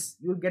twice,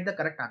 you will get the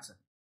correct answer.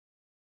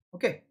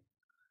 Okay,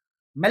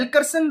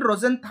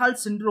 Melkerson-Rosenthal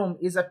syndrome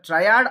is a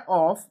triad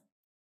of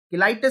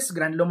cheilitis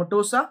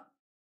granulomatosa,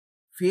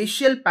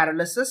 facial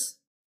paralysis,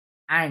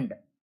 and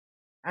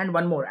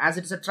one more. As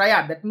it is a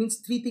triad, that means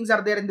 3 things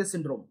are there in this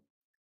syndrome.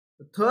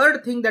 The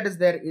third thing that is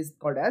there is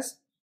called as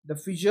the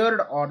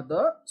fissured or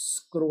the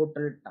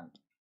scrotal tongue.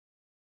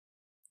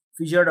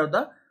 Fissured or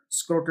the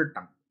scrotal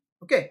tongue.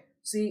 Okay,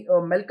 see,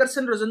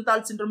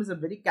 Melkerson-Rosenthal syndrome is a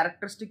very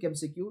characteristic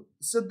MCQ.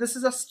 So this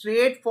is a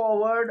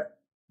straightforward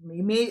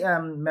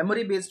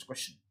memory based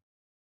question.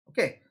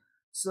 Okay,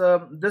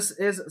 so this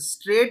is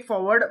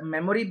straightforward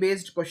memory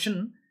based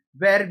question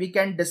where we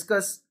can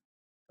discuss,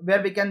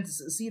 where we can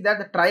see that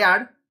the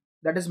triad,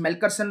 that is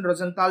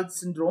Melkerson-Rosenthal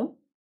syndrome,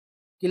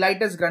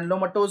 cheilitis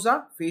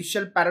granulomatosa,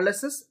 facial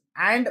paralysis,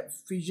 and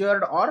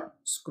fissured or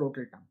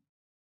scrotal tongue.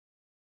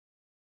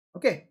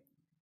 Okay,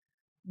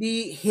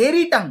 the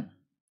hairy tongue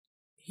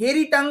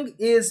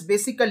is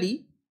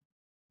basically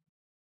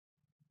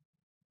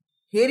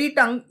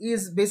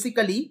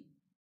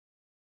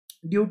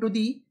due to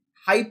the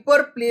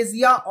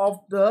hyperplasia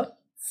of the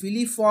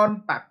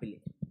filiform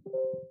papillae.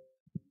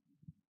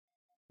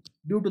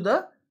 Due to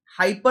the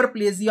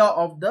hyperplasia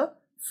of the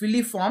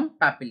filiform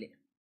papillae.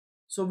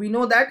 So we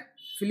know that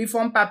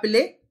filiform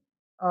papillae,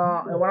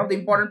 one of the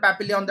important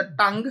papillae on the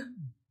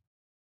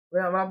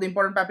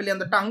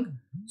tongue.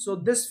 So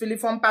this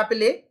filiform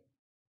papillae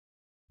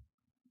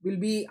will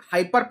be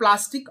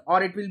hyperplastic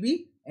or it will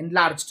be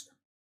enlarged.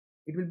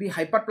 It will be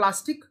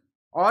hyperplastic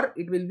or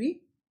it will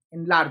be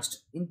enlarged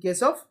in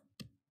case of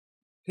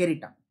hairy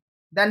tongue.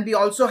 Then we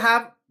also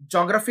have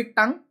geographic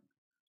tongue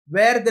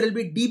where there will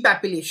be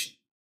depapillation.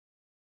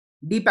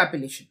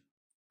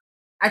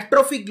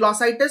 Atrophic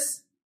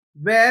glossitis,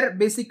 where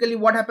basically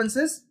what happens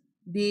is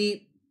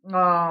the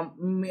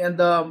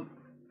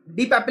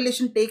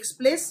depapillation takes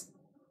place.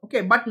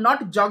 Okay, but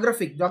not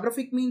geographic.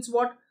 Geographic means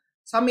what?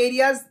 Some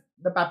areas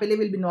the papillae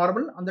will be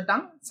normal on the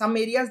tongue, some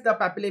areas the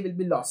papillae will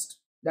be lost.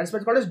 That's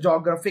what's called as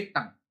geographic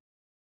tongue.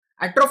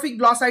 Atrophic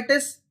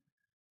glossitis,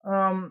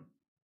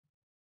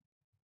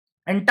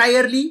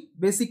 entirely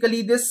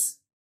basically this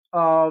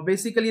there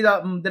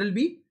will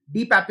be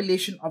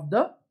depapillation of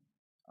the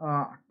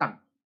tongue.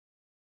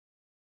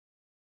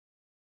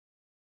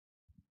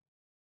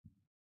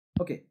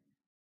 Okay,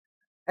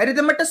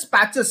 erythematous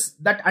patches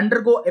that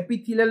undergo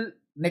epithelial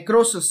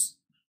necrosis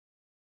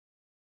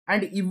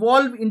and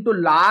evolve into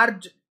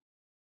large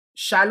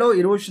shallow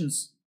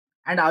erosions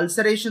and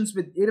ulcerations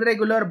with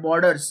irregular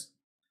borders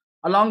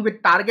along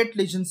with target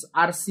lesions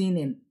are seen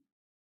in.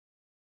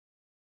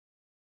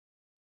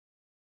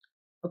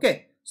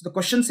 Okay, so the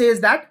question says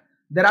that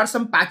there are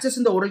some patches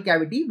in the oral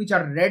cavity which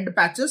are red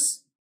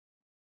patches,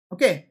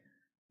 okay,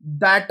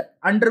 that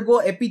undergo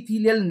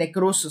epithelial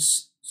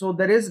necrosis. So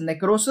there is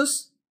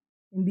necrosis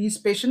in these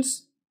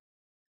patients,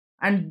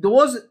 and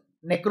those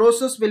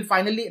necrosis will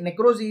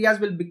necrosed areas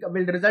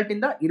will result in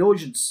the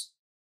erosions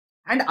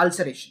and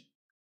ulceration.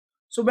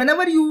 So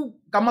whenever you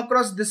come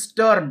across this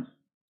term,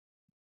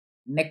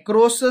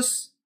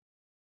 necrosis,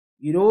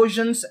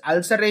 erosions,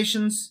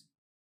 ulcerations,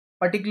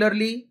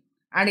 particularly,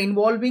 and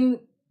involving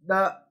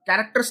the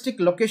characteristic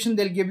location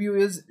they'll give you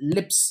is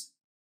lips.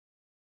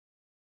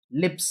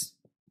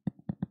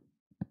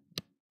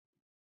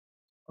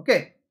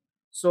 Okay,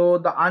 so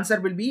the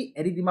answer will be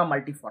erythema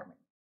multiforme.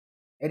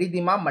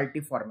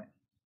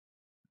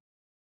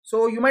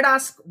 So you might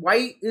ask,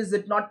 why is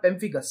it not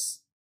pemphigus?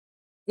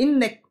 In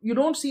neck, you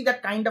don't see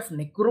that kind of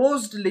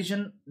necrosed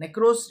lesion,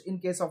 necrosed in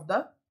case of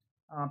the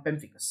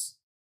pemphigus.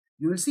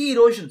 You will see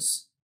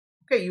erosions.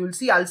 Okay, you will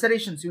see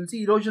ulcerations, you will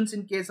see erosions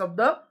in case of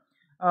the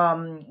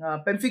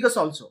pemphigus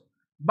also.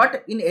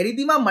 But in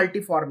erythema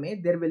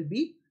multiforme, there will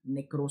be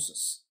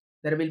necrosis.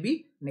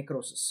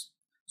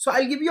 So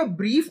I'll give you a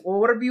brief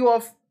overview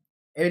of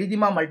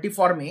erythema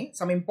multiforme.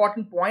 Some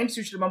important points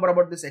you should remember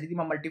about this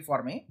erythema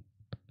multiforme.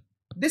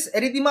 This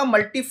erythema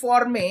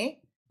multiforme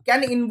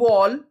can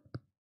involve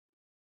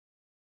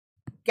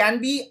can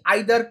be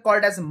either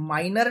called as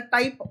minor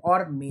type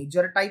or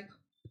major type.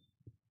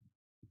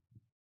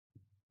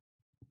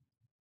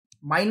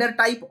 Minor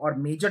type or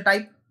major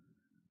type.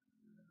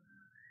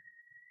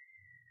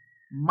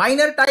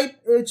 Minor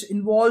type, which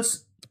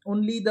involves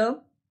only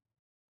the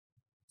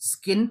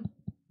skin.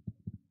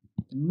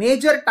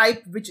 Major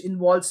type, which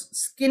involves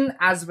skin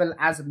as well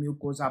as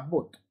mucosa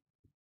both.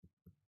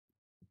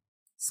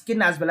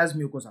 Skin as well as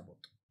mucosa both.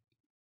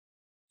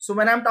 So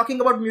when I'm talking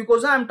about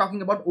mucosa, I'm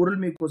talking about oral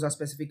mucosa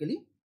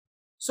specifically.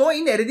 So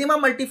in erythema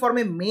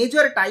multiforme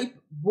major type,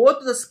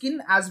 both the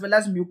skin as well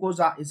as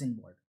mucosa is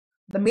involved.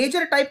 The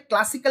major type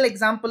classical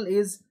example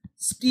is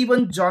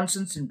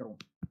Stevens-Johnson syndrome.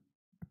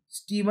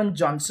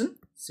 Stevens-Johnson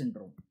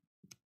syndrome.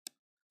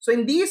 So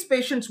in these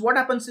patients, what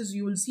happens is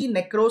you will see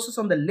necrosis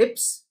on the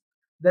lips.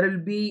 There will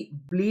be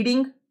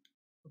bleeding.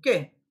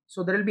 Okay.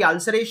 So there will be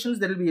ulcerations,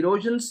 there will be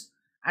erosions,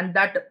 and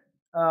that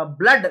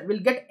blood will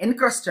get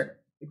encrusted.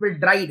 It will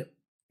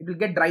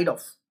get dried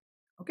off.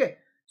 Okay.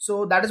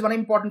 So that is one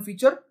important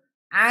feature.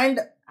 And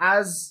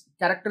as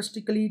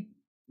characteristically,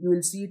 you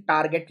will see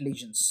target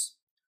lesions.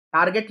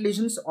 Target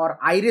lesions or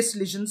iris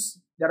lesions,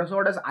 they are also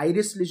called as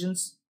iris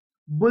lesions,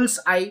 bull's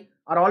eye,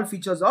 are all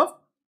features of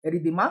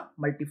erythema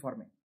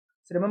multiforme.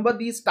 So remember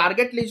these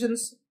target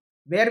lesions,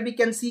 where we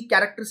can see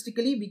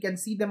characteristically, we can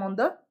see them on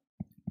the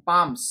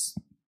palm.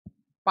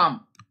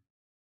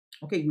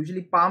 Okay,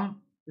 usually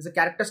palm is a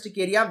characteristic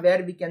area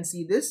where we can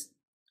see this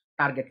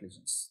target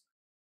lesions.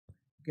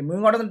 Okay,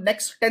 moving on to the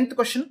next 10th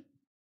question.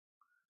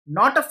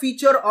 Not a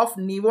feature of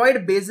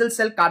nevoid basal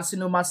cell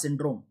carcinoma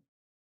syndrome.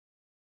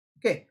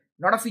 Okay,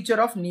 not a feature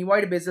of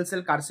nevoid basal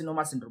cell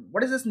carcinoma syndrome.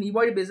 What is this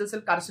nevoid basal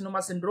cell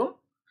carcinoma syndrome?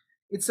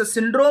 It's a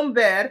syndrome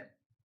where,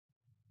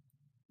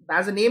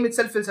 as the name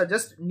itself will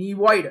suggest,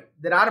 nevoid.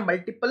 There are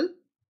multiple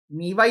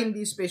nevi in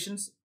these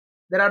patients.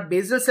 There are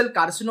basal cell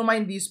carcinoma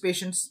in these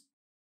patients.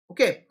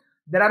 Okay,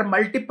 there are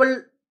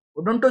multiple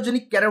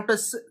odontogenic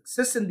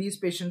keratocysts in these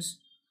patients.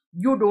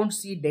 You don't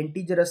see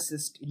dentigerous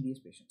cyst in these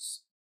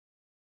patients.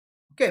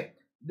 Okay,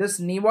 this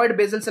nevoid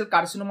basal cell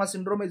carcinoma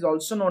syndrome is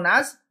also known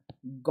as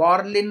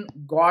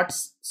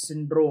Gorlin-Gott's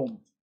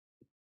syndrome.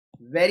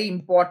 Very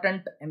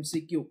important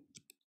MCQ.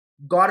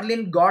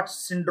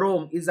 Gorlin-Gott's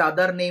syndrome is the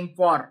other name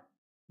for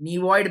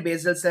nevoid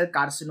basal cell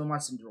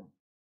carcinoma syndrome.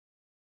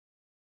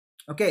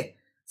 Okay,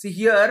 see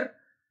here,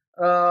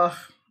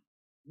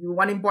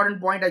 one important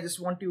point I just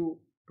want you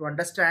to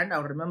understand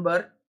or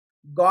remember.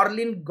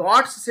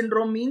 Gorlin-Gott's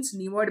syndrome means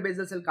nevoid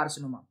basal cell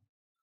carcinoma.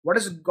 What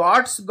is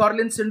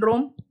Gott's-Gorlin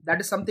syndrome? That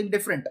is something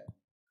different.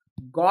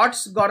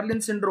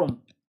 Gott's-Gorlin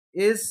syndrome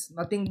is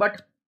nothing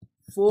but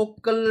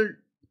focal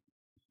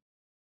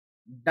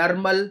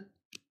dermal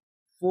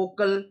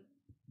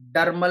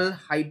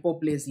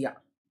hypoplasia.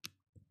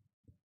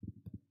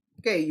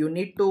 Okay, you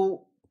need to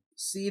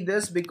see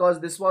this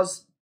because these were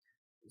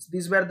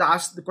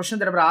the questions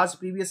that were asked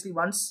previously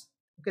once.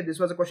 Okay, this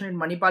was a question in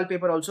Manipal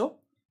paper also.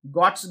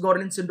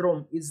 Gott's-Gorlin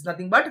syndrome is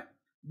nothing but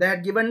they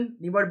had given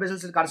nevoid basal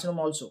cell carcinoma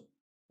also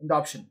in the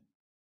option.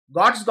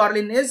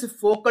 Gott's-Gorlin is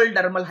focal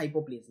dermal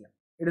hypoplasia.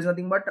 It is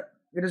nothing but,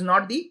 it is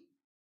not the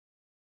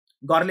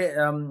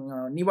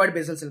nevoid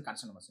basal cell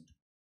carcinoma syndrome.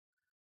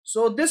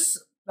 So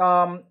this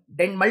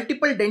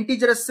multiple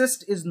dentigerous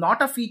cyst is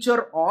not a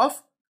feature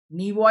of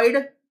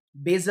nevoid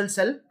basal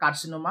cell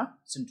carcinoma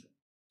syndrome.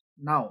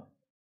 Now,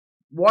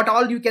 what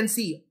all you can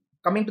see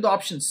coming to the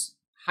options?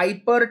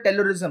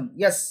 Hypertelorism.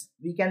 Yes,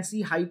 we can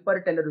see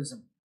hypertelorism.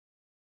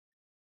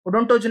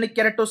 Odontogenic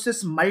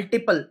keratosis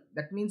multiple.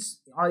 That means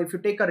if you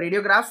take a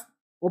radiograph,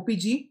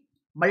 OPG,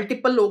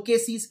 multiple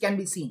OKCs can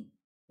be seen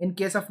in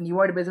case of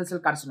nevoid basal cell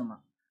carcinoma.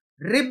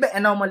 Rib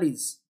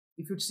anomalies.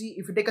 If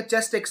you take a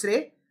chest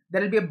X-ray,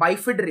 there will be a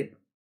bifid rib.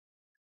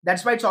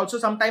 That's why it's also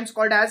sometimes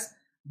called as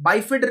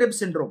bifid rib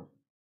syndrome.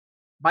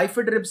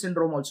 Bifid rib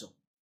syndrome also.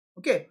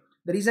 Okay.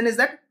 The reason is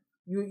that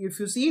if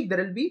you see,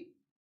 there will be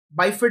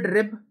bifid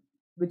rib,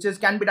 which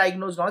can be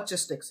diagnosed on a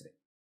chest X-ray.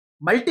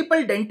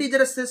 Multiple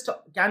dentigerous cyst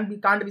can't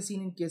be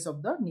seen in case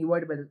of the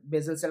nevoid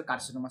basal cell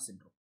carcinoma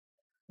syndrome.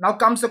 Now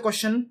comes the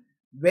question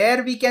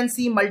where we can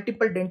see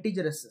multiple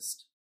dentigerous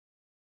cyst.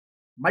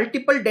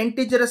 Multiple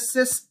dentigerous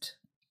cyst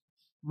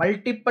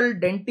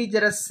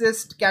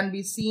can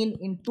be seen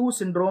in two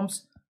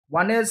syndromes.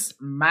 One is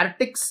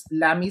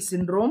Martix-Lamy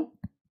syndrome.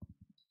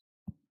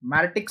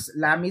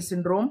 Martix-Lamy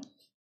syndrome.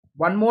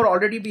 One more,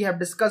 already we have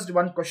discussed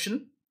one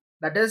question,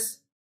 that is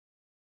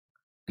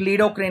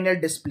cleidocranial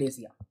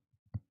dysplasia.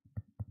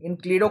 In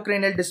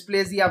cleidocranial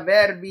dysplasia,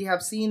 where we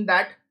have seen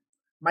that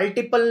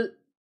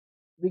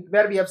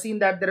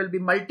there will be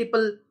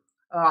multiple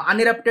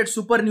unerupted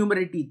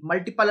supernumerary teeth,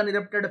 multiple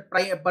unerupted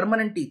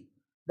permanent teeth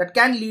that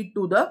can lead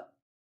to the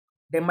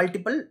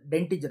multiple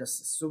dentigerous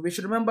cysts. So we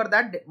should remember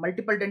that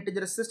multiple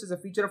dentigerous cyst is a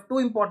feature of two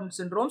important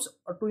syndromes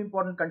or two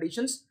important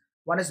conditions.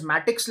 One is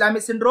Martix-Lamy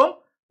syndrome,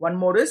 one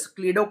more is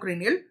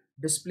cleidocranial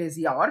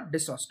dysplasia or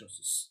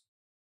dysostosis.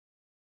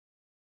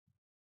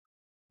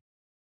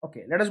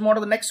 Okay, let us move on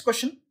to the next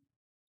question.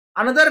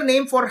 Another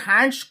name for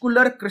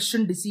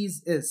Hansch-Kuller-Christian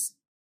disease is,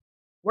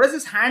 what is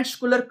this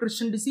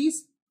Hansch-Kuller-Christian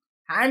disease?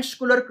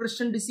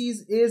 Hand-Schüller-Christian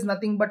disease is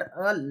nothing but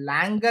a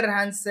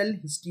Langerhans cell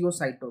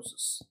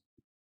histiocytosis.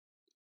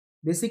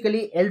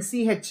 Basically,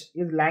 LCH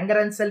is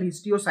Langerhans cell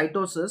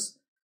histiocytosis,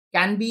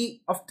 can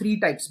be of three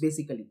types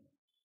basically.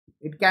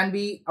 It can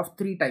be of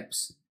three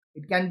types.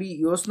 It can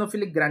be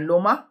eosinophilic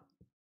granuloma.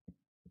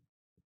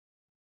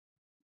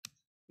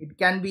 It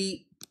can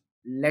be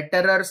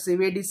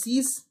Lederer-Sevé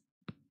disease,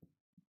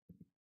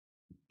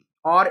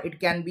 or it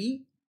can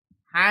be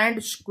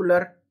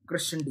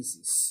Hand-Schüller-Christian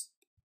disease.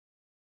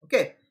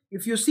 Okay,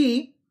 if you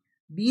see,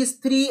 these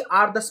three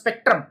are the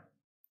spectrum.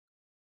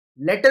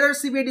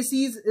 Lederer-Sevé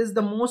disease is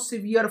the most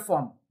severe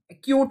form,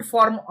 acute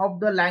form of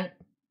the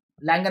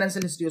Langerhans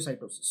cell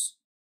histiocytosis.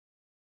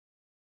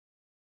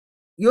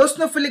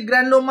 Eosinophilic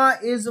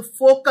granuloma is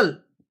focal.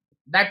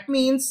 That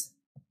means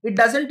it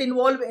doesn't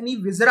involve any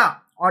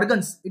viscera,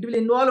 organs. It will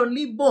involve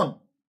only bone.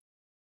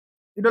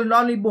 It will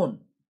involve only bone.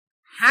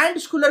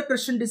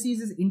 Hand-Schüller-Christian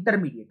disease is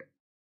intermediate.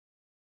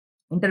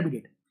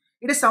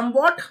 It is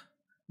somewhat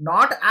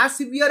not as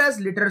severe as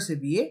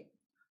Lederer-Sevé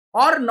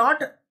or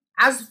not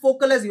as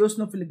focal as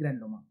eosinophilic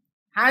granuloma.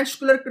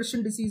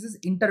 Hand-Schüller-Christian disease is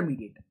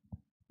intermediate.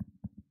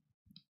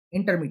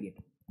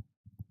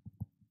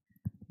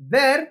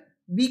 Where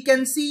we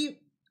can see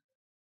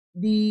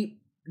the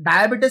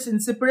diabetes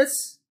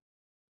insipidus,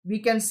 we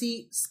can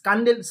see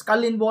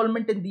skull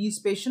involvement in these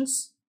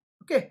patients.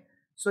 Okay,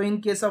 so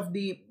in case of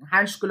the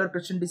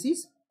Hand-Schüller-Christian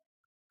disease,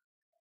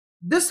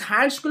 this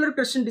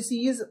Hand-Schüller-Christian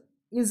disease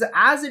is,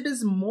 as it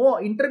is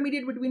more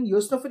intermediate between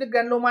eosinophilic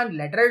granuloma and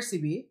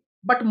Lederer-Sevé,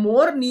 but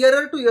more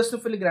nearer to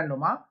eosinophilic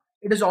granuloma,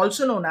 it is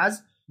also known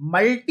as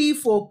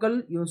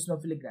multifocal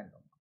eosinophilic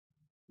granuloma.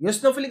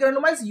 Eosinophilic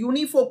granuloma is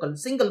unifocal,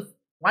 single,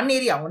 one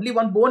area, only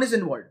one bone is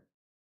involved.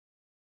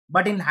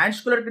 But in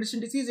Hand-Schüller-Christian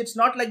disease, it's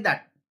not like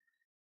that.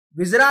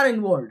 Viscera are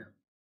involved,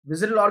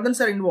 visceral organs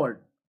are involved,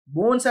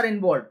 bones are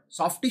involved,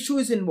 soft tissue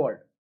is involved.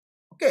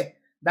 Okay,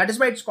 that is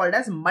why it's called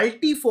as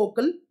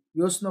multifocal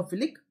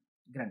eosinophilic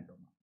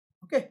granuloma.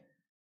 Okay,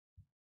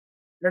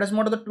 let us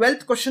move to the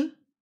 12th question.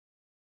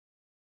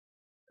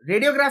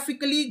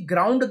 Radiographically,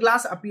 ground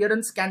glass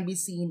appearance can be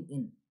seen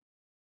in.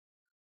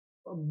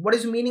 What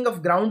is the meaning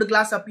of ground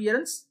glass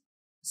appearance?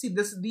 See,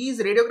 these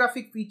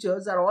radiographic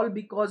features are all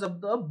because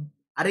of the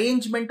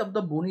arrangement of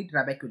the bony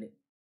trabeculae.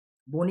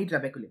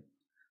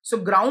 So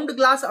ground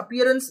glass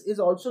appearance is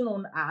also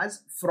known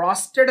as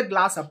frosted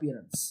glass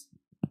appearance.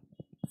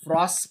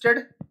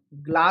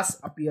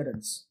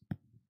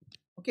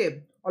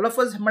 Okay, all of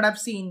us might have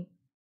seen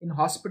in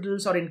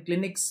hospitals or in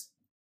clinics.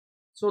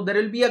 So there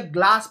will be a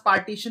glass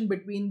partition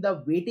between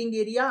the waiting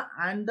area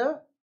and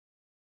the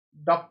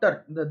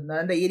doctor,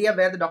 the area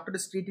where the doctor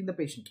is treating the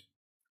patient.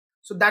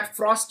 So that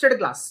frosted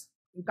glass,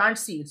 you can't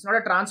see, it's not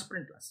a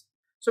transparent glass.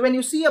 So when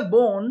you see a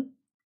bone,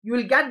 you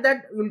will get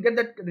that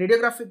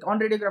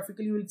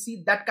radiographically you will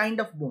see that kind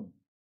of bone.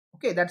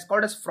 Okay, that's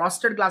called as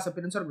frosted glass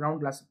appearance or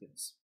ground glass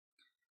appearance.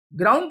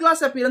 Ground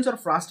glass appearance or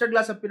frosted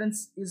glass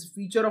appearance is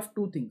feature of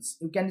two things.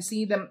 You can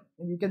see that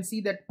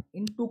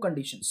in two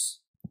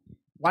conditions.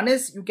 One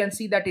is, you can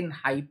see that in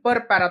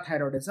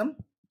hyperparathyroidism,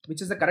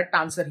 which is the correct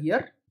answer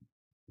here.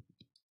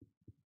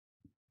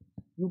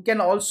 You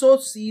can also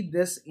see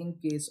this in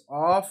case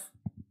of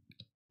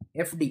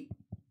FD,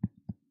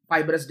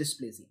 fibrous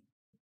dysplasia.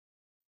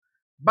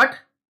 But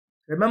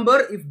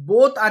remember, if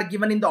both are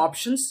given in the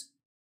options,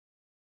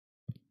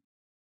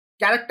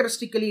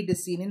 characteristically it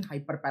is seen in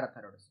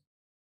hyperparathyroidism.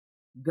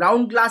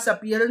 Ground glass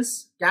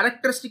appearance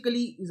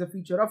characteristically is a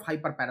feature of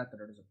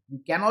hyperparathyroidism. You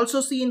can also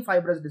see in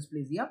fibrous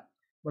dysplasia,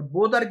 but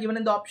both are given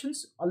in the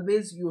options.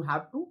 Always you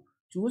have to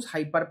choose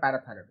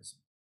hyperparathyroidism.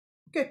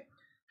 Okay,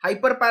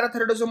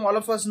 hyperparathyroidism, all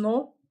of us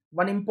know.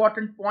 One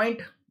important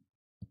point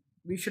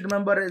we should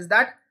remember is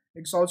that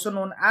it's also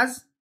known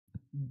as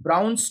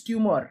Brown's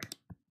tumor.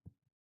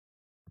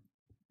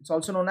 It's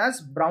also known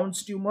as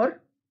Brown's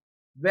tumor,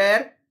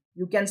 where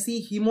you can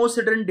see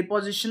hemosiderin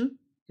deposition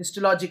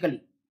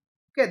histologically.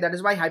 Okay, that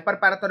is why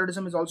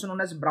hyperparathyroidism is also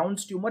known as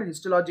Brown's tumor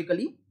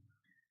histologically,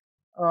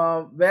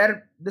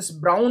 where this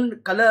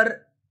brown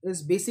color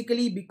is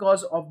basically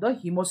because of the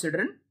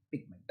hemosiderin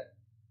pigment.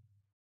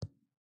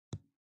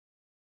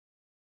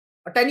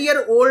 A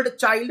 10-year-old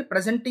child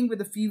presenting with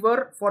a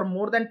fever for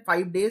more than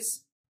 5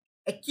 days,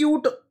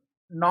 acute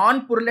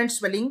non-purulent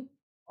swelling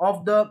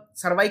of the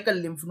cervical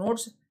lymph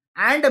nodes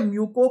and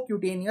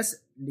mucocutaneous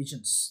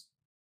lesions.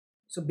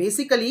 So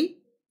basically,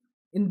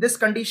 in this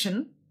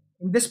condition,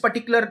 in this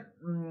particular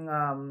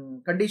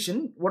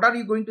condition, what are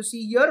you going to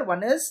see here?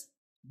 One is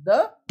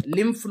the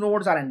lymph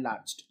nodes are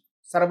enlarged,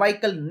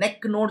 cervical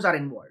neck nodes are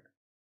involved.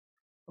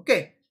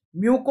 Okay,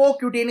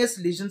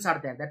 mucocutaneous lesions are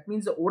there. That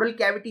means the oral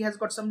cavity has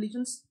got some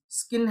lesions,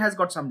 skin has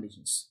got some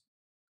lesions,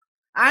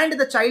 and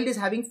the child is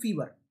having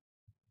fever.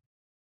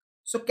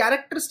 So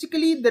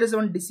characteristically, there is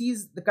one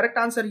disease. The correct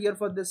answer here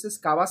for this is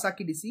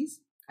Kawasaki disease.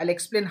 I'll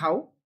explain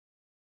how.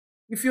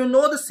 If you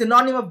know the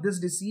synonym of this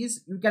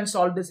disease, you can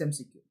solve this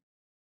MCQ.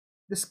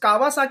 This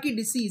Kawasaki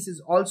disease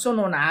is also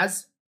known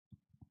as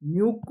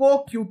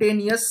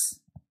mucocutaneous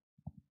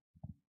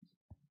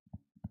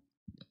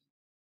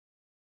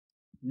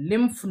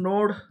lymph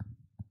node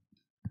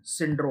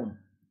syndrome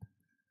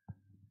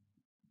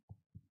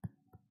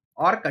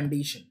or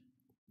condition,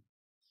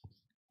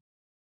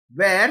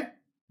 where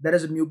there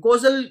is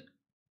mucosa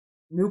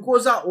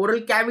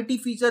oral cavity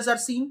features are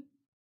seen,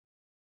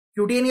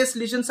 cutaneous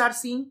lesions are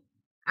seen,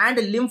 and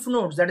lymph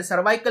nodes, that is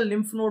cervical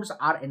lymph nodes,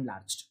 are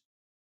enlarged.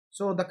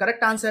 So the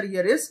correct answer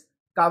here is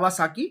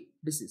Kawasaki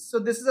disease. So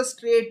this is a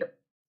straight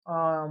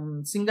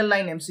single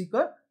line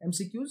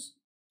MCQs.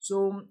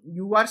 So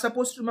you are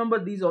supposed to remember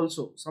these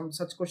also. Some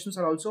such questions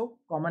are also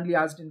commonly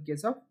asked in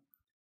case of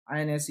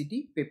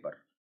INICET paper.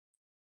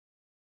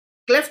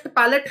 Cleft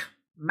palate,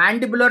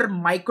 mandibular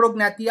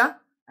micrognathia,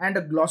 and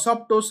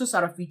glossoptosis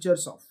are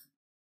features of.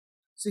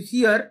 So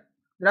here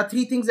there are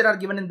three things that are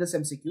given in this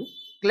MCQ: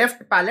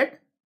 cleft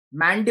palate,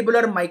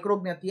 mandibular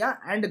micrognathia,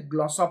 and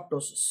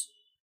glossoptosis.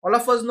 All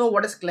of us know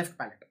what is cleft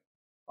palate.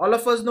 All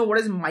of us know what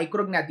is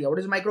micrognathia. What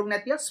is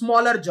micrognathia?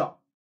 Smaller jaw.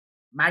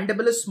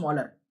 Mandible is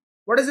smaller.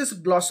 What is this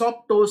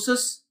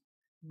glossoptosis?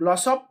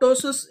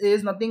 Glossoptosis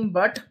is nothing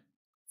but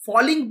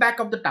falling back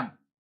of the tongue.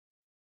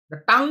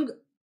 The tongue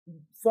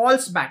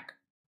falls back.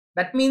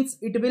 That means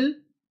it will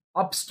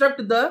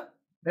obstruct the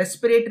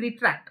respiratory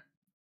tract.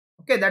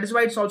 Okay, that is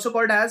why it's also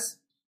called as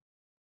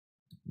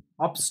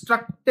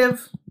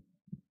obstructive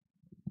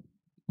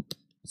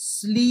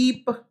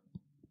sleep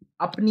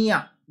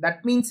apnea.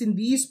 That means in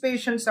these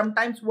patients,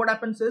 sometimes what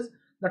happens is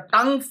the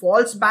tongue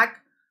falls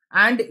back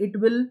and it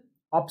will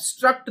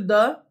obstruct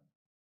the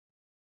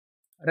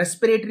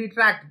respiratory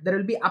tract. There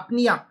will be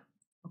apnea.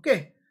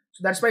 Okay,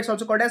 so that's why it's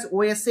also called as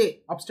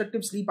OSA,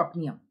 obstructive sleep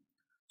apnea.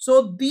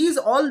 So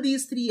all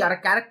these three are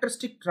a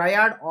characteristic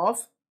triad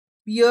of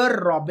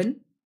Pierre-Robin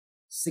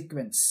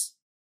sequence.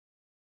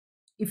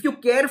 If you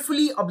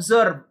carefully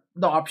observe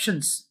the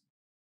options,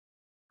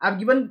 I've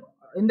given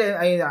in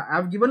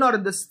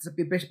this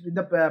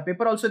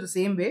paper also the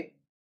same way: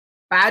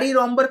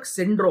 Parry-Romberg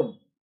syndrome,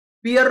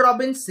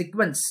 Pierre-Robin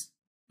sequence,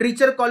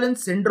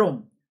 Treacher-Collins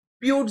syndrome,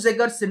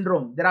 Peutz-Jeghers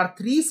syndrome. There are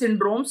three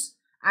syndromes,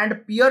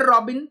 and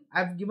Pierre-Robin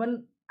I've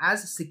given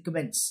as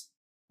sequence.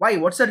 Why?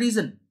 What's the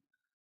reason?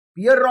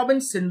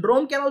 Pierre-Robin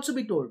syndrome can also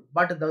be told,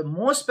 but the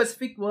most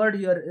specific word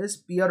here is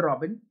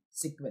Pierre-Robin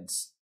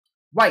sequence.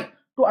 Why?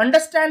 To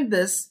understand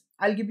this,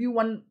 I'll give you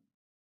one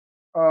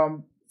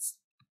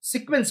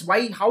sequence,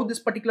 how this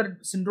particular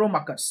syndrome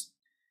occurs.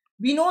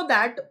 We know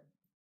that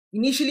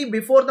initially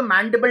before the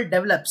mandible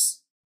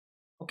develops,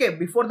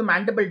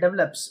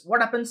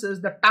 what happens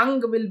is the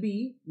tongue will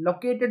be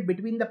located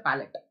between the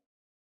palate.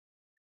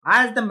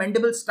 As the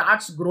mandible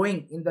starts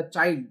growing in the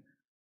child,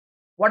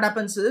 what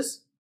happens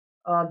is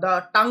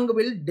the tongue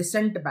will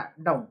descend back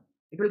down.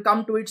 It will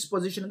come to its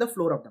position in the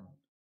floor of the mouth.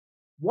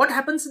 What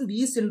happens in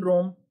these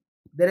syndrome?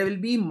 There will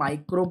be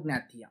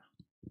micrognathia.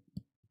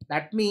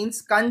 That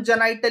means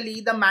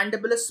congenitally the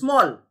mandible is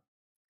small.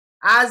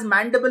 As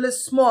mandible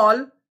is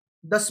small,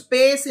 the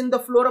space in the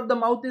floor of the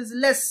mouth is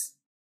less.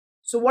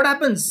 So what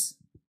happens?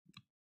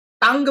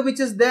 Tongue which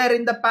is there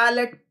in the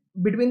palate,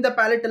 between the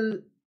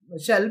palatal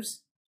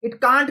shelves,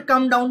 it can't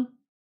come down.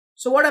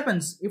 So what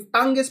happens? If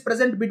tongue is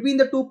present between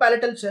the two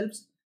palatal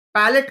shelves,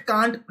 palate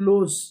can't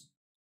close.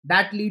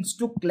 That leads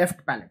to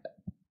cleft palate.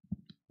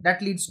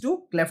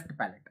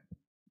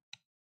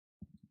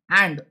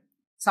 And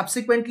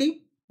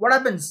subsequently, what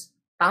happens?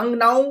 Tongue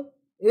now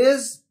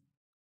is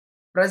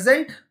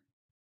present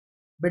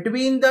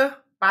between the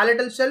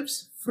palatal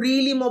shelves,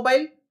 freely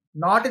mobile,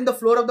 not in the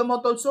floor of the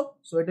mouth also.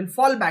 So it will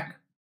fall back.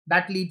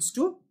 That leads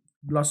to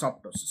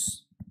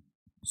glossoptosis.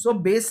 So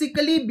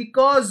basically,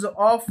 because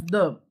of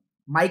the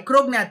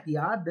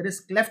micrognathia, there is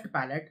cleft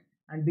palate,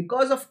 and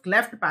because of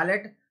cleft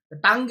palate, the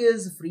tongue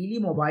is freely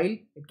mobile.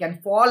 It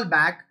can fall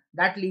back.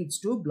 That leads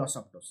to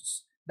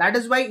glossoptosis. That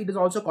is why it is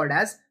also called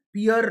as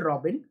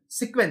Pierre-Robin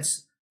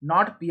sequence,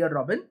 not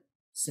Pierre-Robin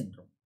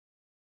syndrome.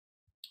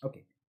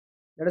 Okay,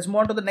 let us move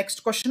on to the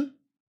next question.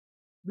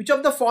 Which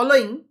of the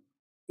following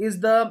is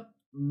the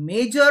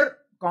major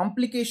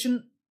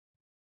complication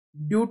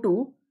due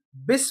to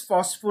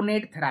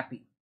bisphosphonate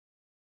therapy?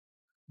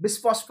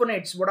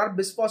 Bisphosphonates. What are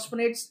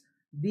bisphosphonates?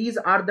 These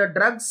are the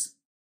drugs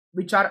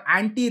which are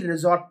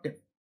anti-resorptive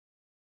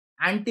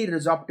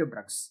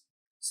drugs.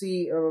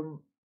 See,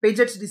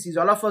 Paget's disease,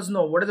 all of us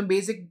know. What is the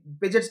basic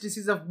Paget's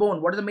disease of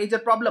bone? What is the major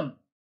problem?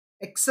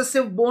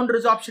 Excessive bone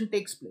resorption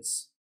takes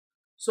place.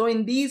 So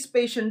in these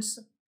patients,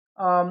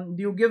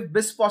 you give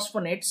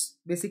bisphosphonates.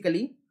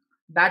 Basically,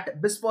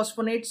 that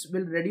bisphosphonates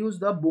will reduce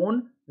the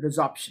bone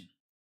resorption.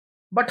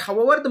 But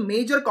however, the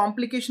major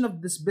complication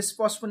of this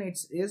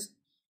bisphosphonates is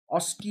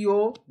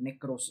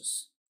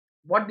osteonecrosis.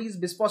 What these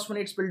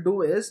bisphosphonates will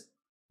do is,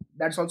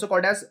 that's also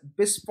called as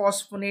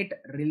bisphosphonate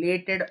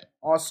related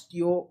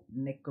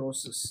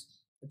osteonecrosis.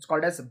 It's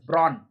called as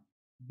BRON,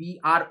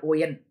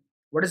 B-R-O-N.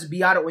 What is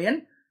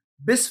B-R-O-N?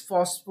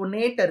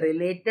 Bisphosphonate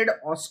related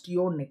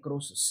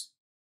osteonecrosis.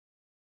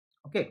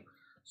 Okay,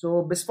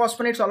 so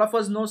bisphosphonates, all of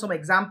us know some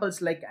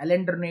examples like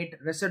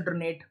alendronate,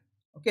 resedronate.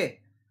 Okay,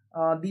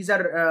 these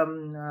are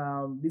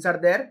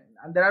there,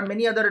 and there are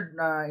many other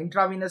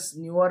intravenous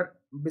newer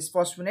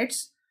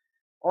bisphosphonates.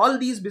 All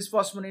these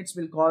bisphosphonates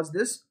will cause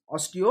this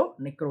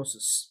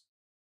osteonecrosis.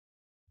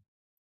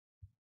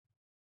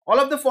 All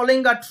of the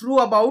following are true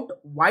about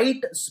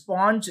white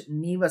sponge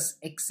nevus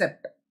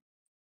except.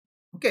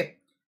 Okay,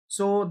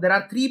 so there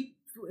are three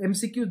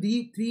MCQ,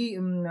 the three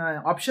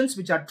options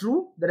which are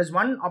true. There is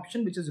one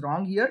option which is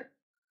wrong here.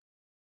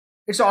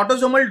 It's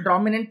autosomal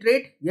dominant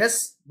trait.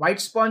 Yes, white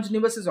sponge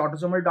nevus is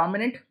autosomal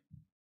dominant.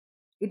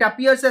 It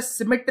appears as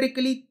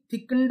symmetrically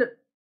thickened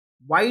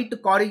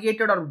white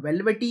corrugated or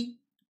velvety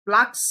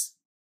plaques.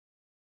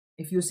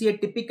 If you see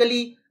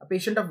typically a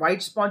patient of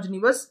white sponge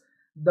nevus,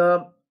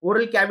 the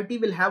oral cavity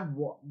will have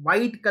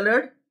white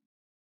colored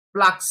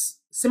plaques,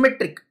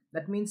 symmetric.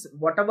 That means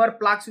whatever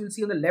plaques you will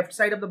see on the left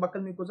side of the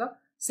buccal mucosa,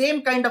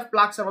 same kind of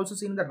plaques are also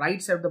seen on the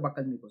right side of the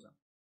buccal mucosa.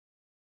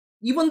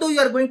 Even though you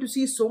are going to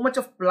see so much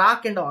of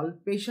plaque and all,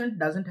 patient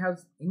doesn't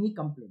have any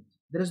complaint.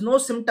 There is no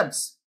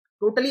symptoms,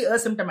 totally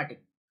asymptomatic.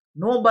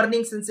 No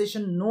burning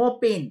sensation, no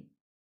pain.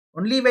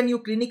 Only when you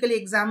clinically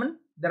examine,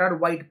 there are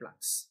white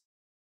plaques.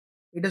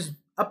 It is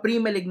a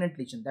pre-malignant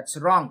lesion. That's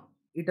wrong.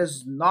 It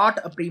is not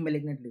a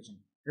pre-malignant lesion.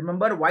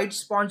 Remember, white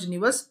sponge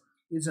nevus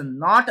is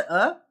not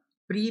a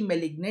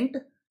pre-malignant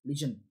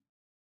lesion.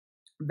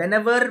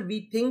 Whenever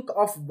we think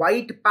of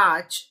white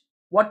patch,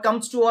 what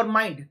comes to our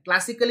mind?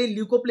 Classically,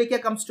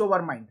 leukoplakia comes to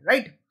our mind,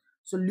 right?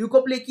 So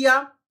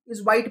leukoplakia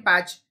is white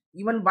patch.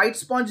 Even white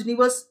sponge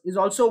nevus is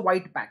also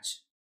white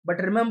patch. But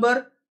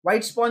remember,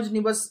 white sponge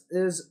nevus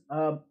is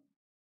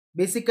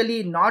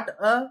basically not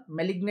a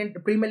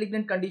malignant,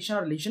 pre-malignant condition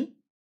or lesion,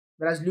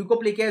 whereas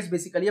leukoplakia is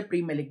basically a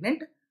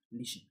pre-malignant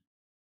lesion.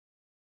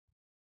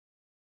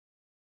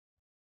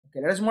 Okay,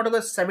 let us move to the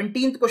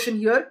 17th question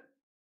here.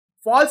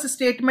 False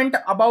statement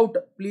about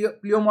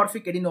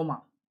pleomorphic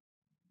adenoma.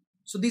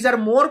 So these are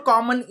more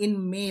common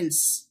in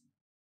males.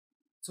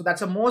 So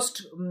that's the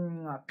most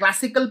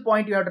classical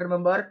point you have to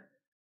remember.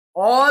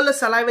 All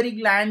salivary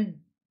gland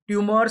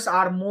tumors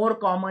are more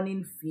common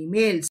in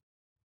females.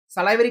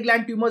 Salivary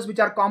gland tumors which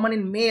are common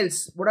in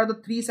males. What are the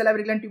three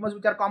salivary gland tumors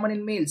which are common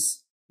in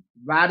males?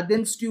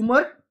 Warden's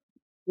tumor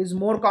is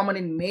more common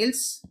in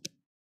males.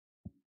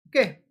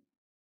 Okay.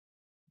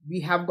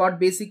 We have got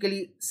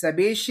basically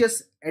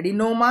sebaceous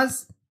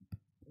adenomas,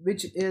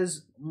 which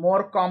is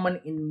more common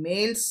in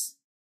males.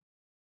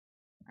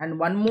 And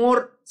one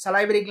more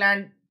salivary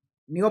gland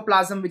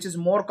neoplasm which is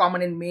more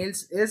common in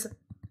males is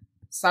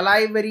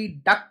salivary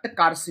duct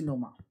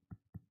carcinoma.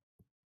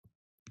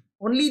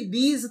 Only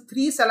these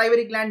three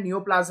salivary gland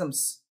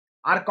neoplasms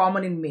are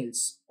common in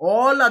males.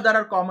 All other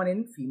are common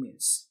in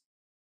females.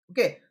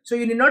 Okay, so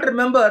you need not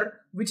remember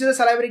which is a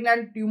salivary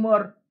gland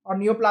tumor or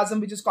neoplasm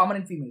which is common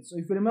in females. So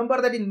if you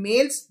remember that in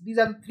males, these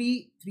are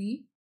the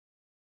three.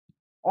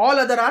 All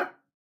other are,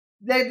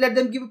 let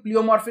them give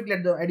pleomorphic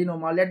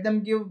adenoma, let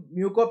them give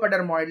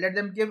mucoepidermoid, let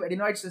them give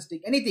adenoid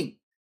cystic, anything.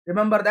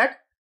 Remember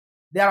that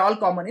they are all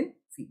common in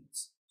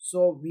females.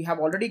 So we have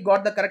already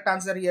got the correct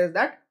answer here is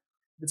that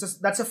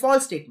that's a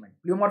false statement.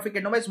 Pleomorphic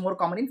adenoma is more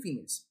common in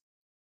females.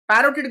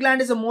 Parotid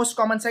gland is the most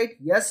common site.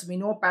 Yes, we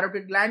know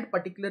parotid gland,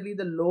 particularly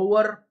the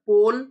lower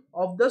pole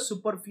of the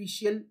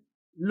superficial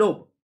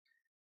lobe.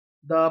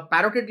 The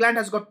parotid gland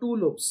has got two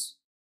lobes.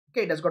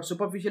 Okay, it has got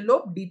superficial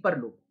lobe, deeper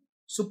lobe.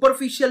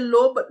 Superficial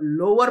lobe,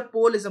 lower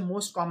pole is the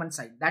most common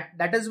site.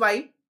 That is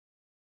why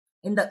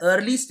in the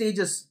early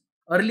stages,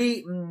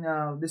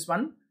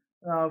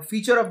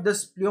 feature of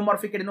this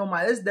pleomorphic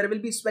adenoma is there will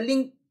be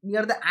swelling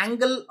near the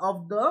angle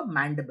of the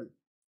mandible,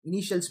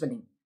 initial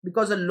swelling,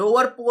 because the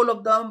lower pole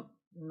of the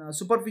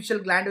superficial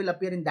gland will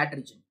appear in that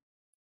region.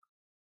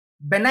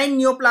 Benign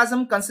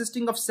neoplasm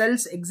consisting of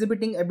cells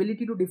exhibiting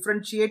ability to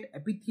differentiate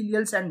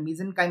epithelials and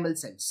mesenchymal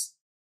cells.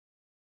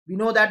 We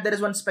know that there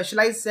is one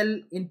specialized cell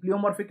in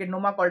pleomorphic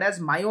adenoma called as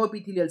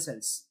myoepithelial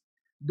cells.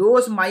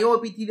 Those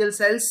myoepithelial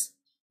cells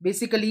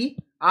basically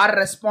are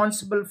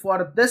responsible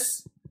for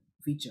this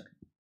feature.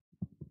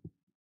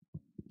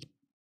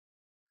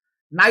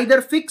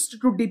 Neither fixed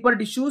to deeper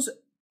tissues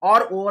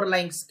or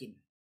overlying skin.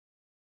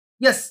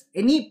 Yes,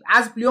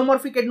 as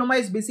pleomorphic adenoma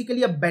is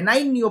basically a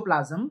benign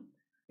neoplasm,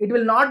 it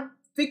will not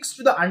fix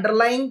to the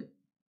underlying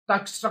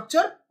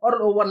structure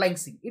or overlying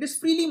skin. It is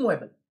freely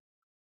movable.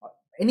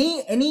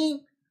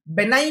 Any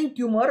benign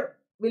tumor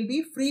will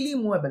be freely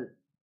movable.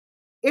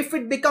 If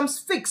it becomes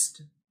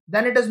fixed,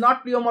 then it is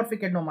not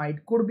pleomorphic adenoma.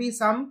 It could be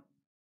some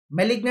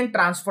malignant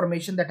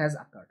transformation that has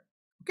occurred.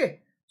 Okay,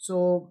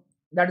 so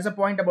that is a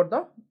point about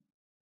the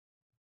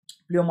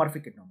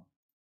pleomorphic adenoma.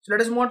 So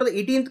let us move on to the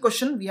 18th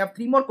question. We have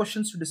three more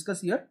questions to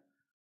discuss here.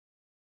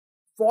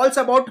 False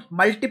about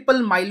multiple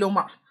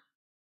myeloma.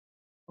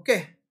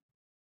 Okay,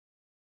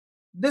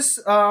 this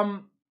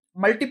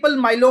multiple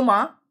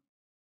myeloma,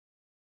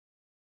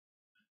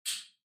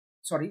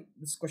 sorry,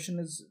 this question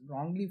is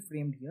wrongly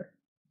framed here.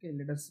 Okay,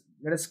 let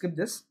us skip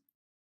this.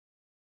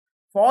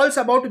 False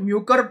about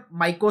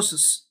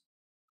mucormycosis.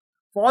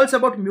 False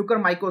about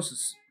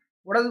mucormycosis.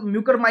 What is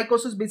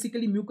mucormycosis?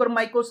 Basically,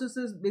 mucormycosis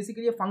is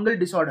basically a fungal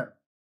disorder.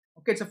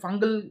 Okay, it's a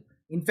fungal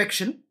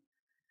infection.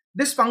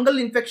 This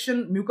fungal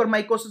infection,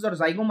 mucormycosis or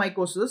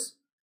zygomycosis,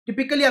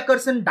 typically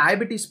occurs in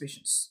diabetes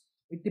patients.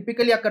 It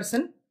typically occurs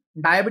in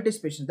diabetes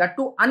patients, that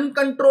too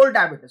uncontrolled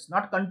diabetes,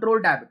 not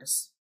controlled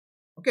diabetes.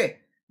 Okay,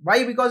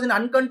 why? Because in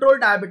uncontrolled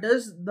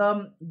diabetes,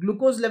 the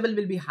glucose level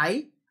will be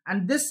high,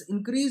 and this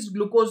increased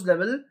glucose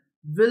level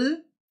will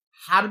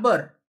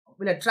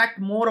attract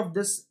more of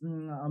this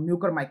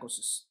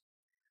mucormycosis.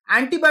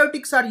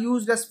 Antibiotics are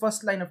used as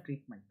first line of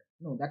treatment.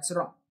 No, that's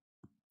wrong.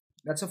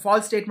 That's a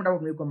false statement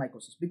about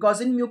mucormycosis,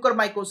 because in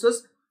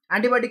mucormycosis,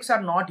 antibiotics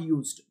are not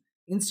used.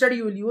 Instead,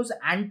 you will use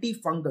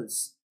antifungal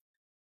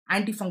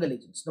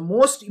agents. The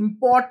most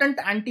important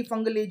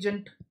antifungal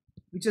agent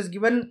which is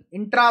given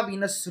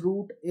intravenous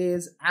route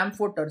is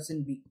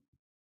amphotericin B.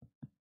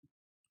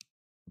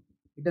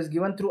 It is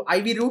given through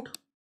IV route.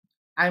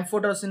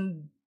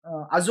 Amphotericin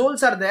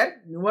azoles are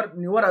there.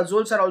 Newer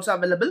azoles are also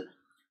available,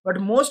 but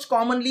most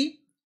commonly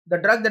the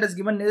drug that is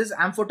given is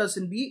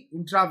amphotericin B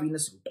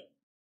intravenous route.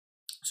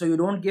 So you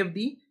don't give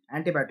the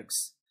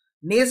antibiotics.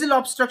 Nasal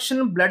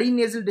obstruction, bloody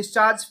nasal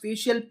discharge,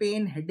 facial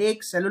pain,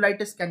 headache,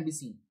 cellulitis can be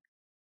seen.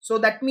 So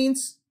that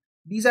means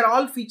these are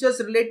all features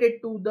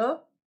related to the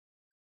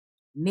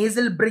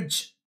nasal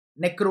bridge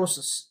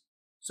necrosis.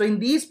 So in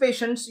these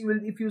patients,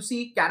 if you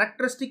see,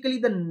 characteristically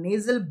the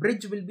nasal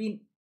bridge will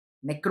be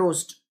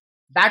necrosed.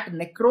 That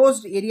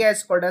necrosed area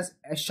is called as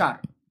eschar.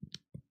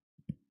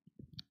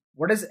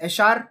 What is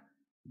eschar?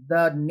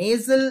 The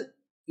nasal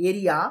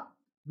area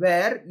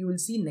where you will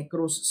see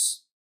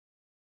necrosis.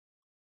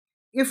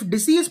 If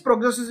disease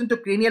progresses into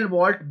cranial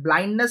vault,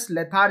 blindness,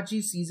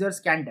 lethargy, seizures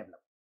can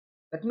develop.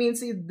 That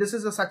means if this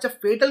is such a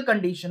fatal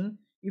condition,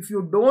 if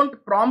you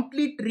don't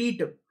promptly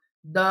treat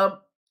the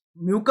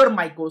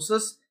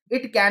mucormycosis,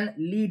 it can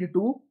lead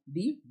to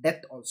the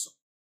death also.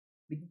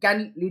 It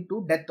can lead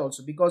to death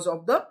also because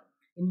of the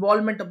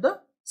involvement of the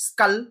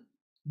skull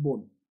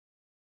bone.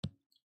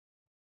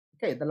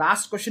 Okay, the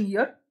last question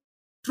here.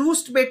 True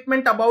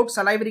statement about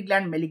salivary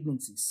gland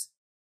malignancies.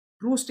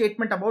 True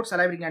statement about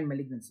salivary gland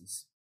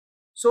malignancies.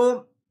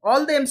 So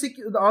all the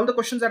MCQ, all the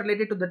questions are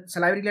related to the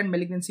salivary gland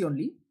malignancy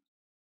only.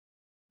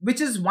 Which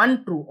is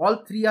one true? All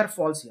three are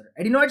false here.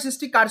 Adenoid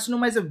cystic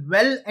carcinoma is a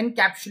well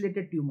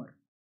encapsulated tumor.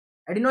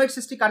 Adenoid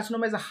cystic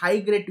carcinoma is a high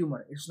grade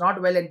tumor. It's not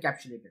well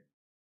encapsulated.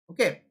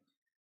 Okay.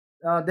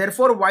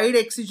 Therefore, wide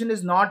excision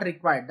is not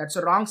required. That's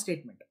a wrong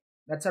statement.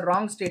 That's a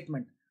wrong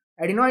statement.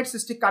 Adenoid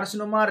cystic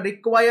carcinoma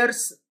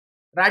requires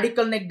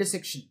radical neck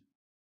dissection.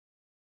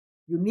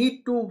 You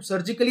need to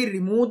surgically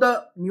remove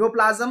the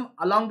neoplasm.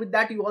 Along with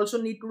that, you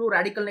also need to do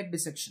radical neck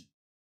dissection.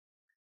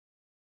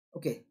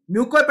 Okay,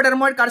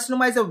 mucoepidermoid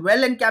carcinoma is a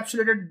well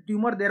encapsulated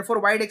tumor, therefore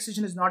wide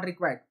excision is not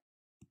required.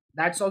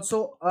 That's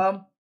also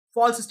a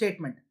false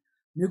statement.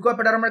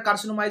 Mucoepidermoid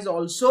carcinoma is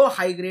also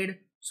high grade,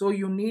 so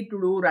you need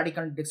to do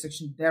radical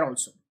dissection there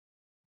also.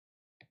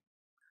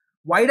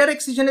 Wider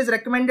excision is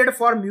recommended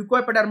for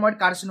mucoepidermoid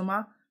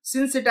carcinoma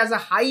since it has a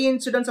high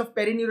incidence of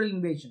perineural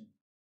invasion.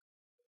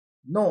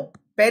 No,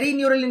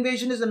 perineural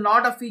invasion is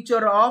not a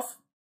feature of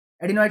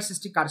adenoid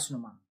cystic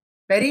carcinoma.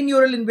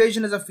 Perineural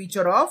invasion is a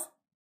feature of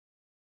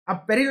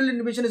perineural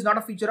invasion is not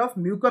a feature of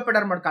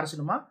mucoepidermoid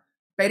carcinoma.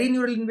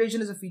 Perineural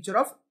invasion is a feature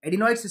of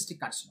adenoid cystic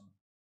carcinoma.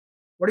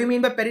 What do you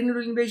mean by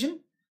perineural invasion?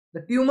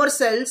 The tumor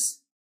cells,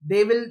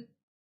 they will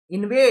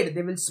invade,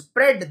 they will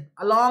spread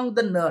along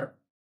the nerve.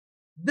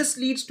 This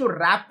leads to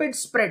rapid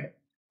spread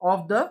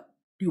of the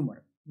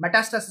tumor,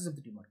 metastasis of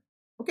the tumor.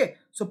 Okay,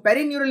 so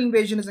perineural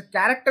invasion is a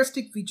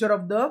characteristic feature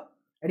of the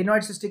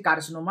adenoid cystic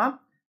carcinoma.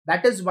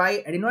 That is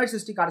why adenoid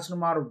cystic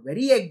carcinoma are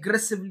very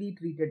aggressively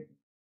treated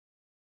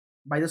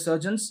by the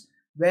surgeons,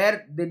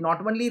 where they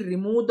not only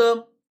remove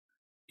the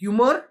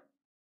tumor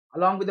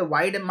along with the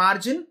wide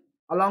margin,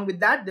 along with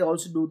that they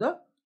also do the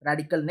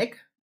radical neck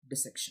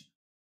dissection.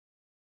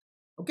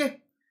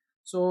 Okay,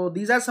 so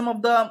these are some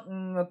of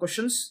the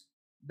questions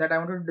that I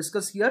wanted to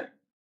discuss here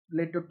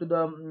related to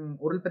the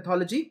oral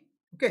pathology.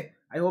 Okay,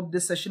 I hope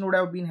this session would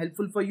have been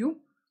helpful for you.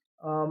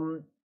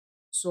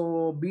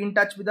 So be in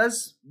touch with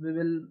us. We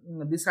will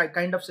this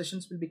kind of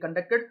sessions will be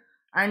conducted,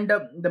 and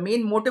the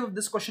main motive of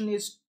this question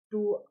is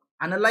to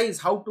analyze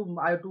how to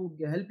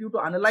help you to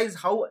analyze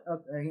how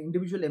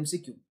individual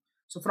MCQ.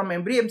 So from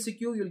every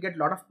MCQ you'll get a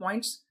lot of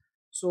points.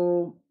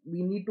 So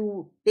we need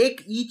to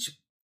take each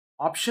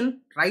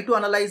option, try to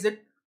analyze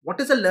it. What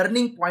is the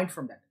learning point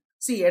from that?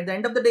 See, at the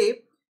end of the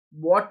day,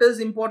 what is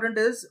important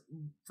is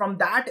from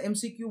that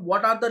MCQ,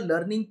 what are the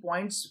learning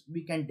points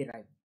we can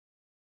derive?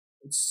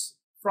 It's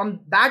from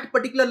that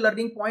particular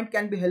learning point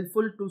can be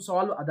helpful to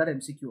solve other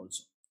MCQ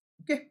also.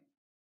 Okay.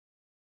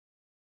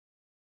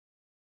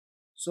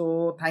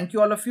 So thank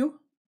you all of you,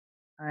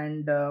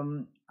 and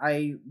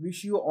I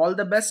wish you all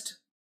the best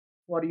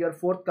for your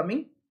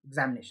forthcoming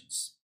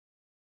examinations.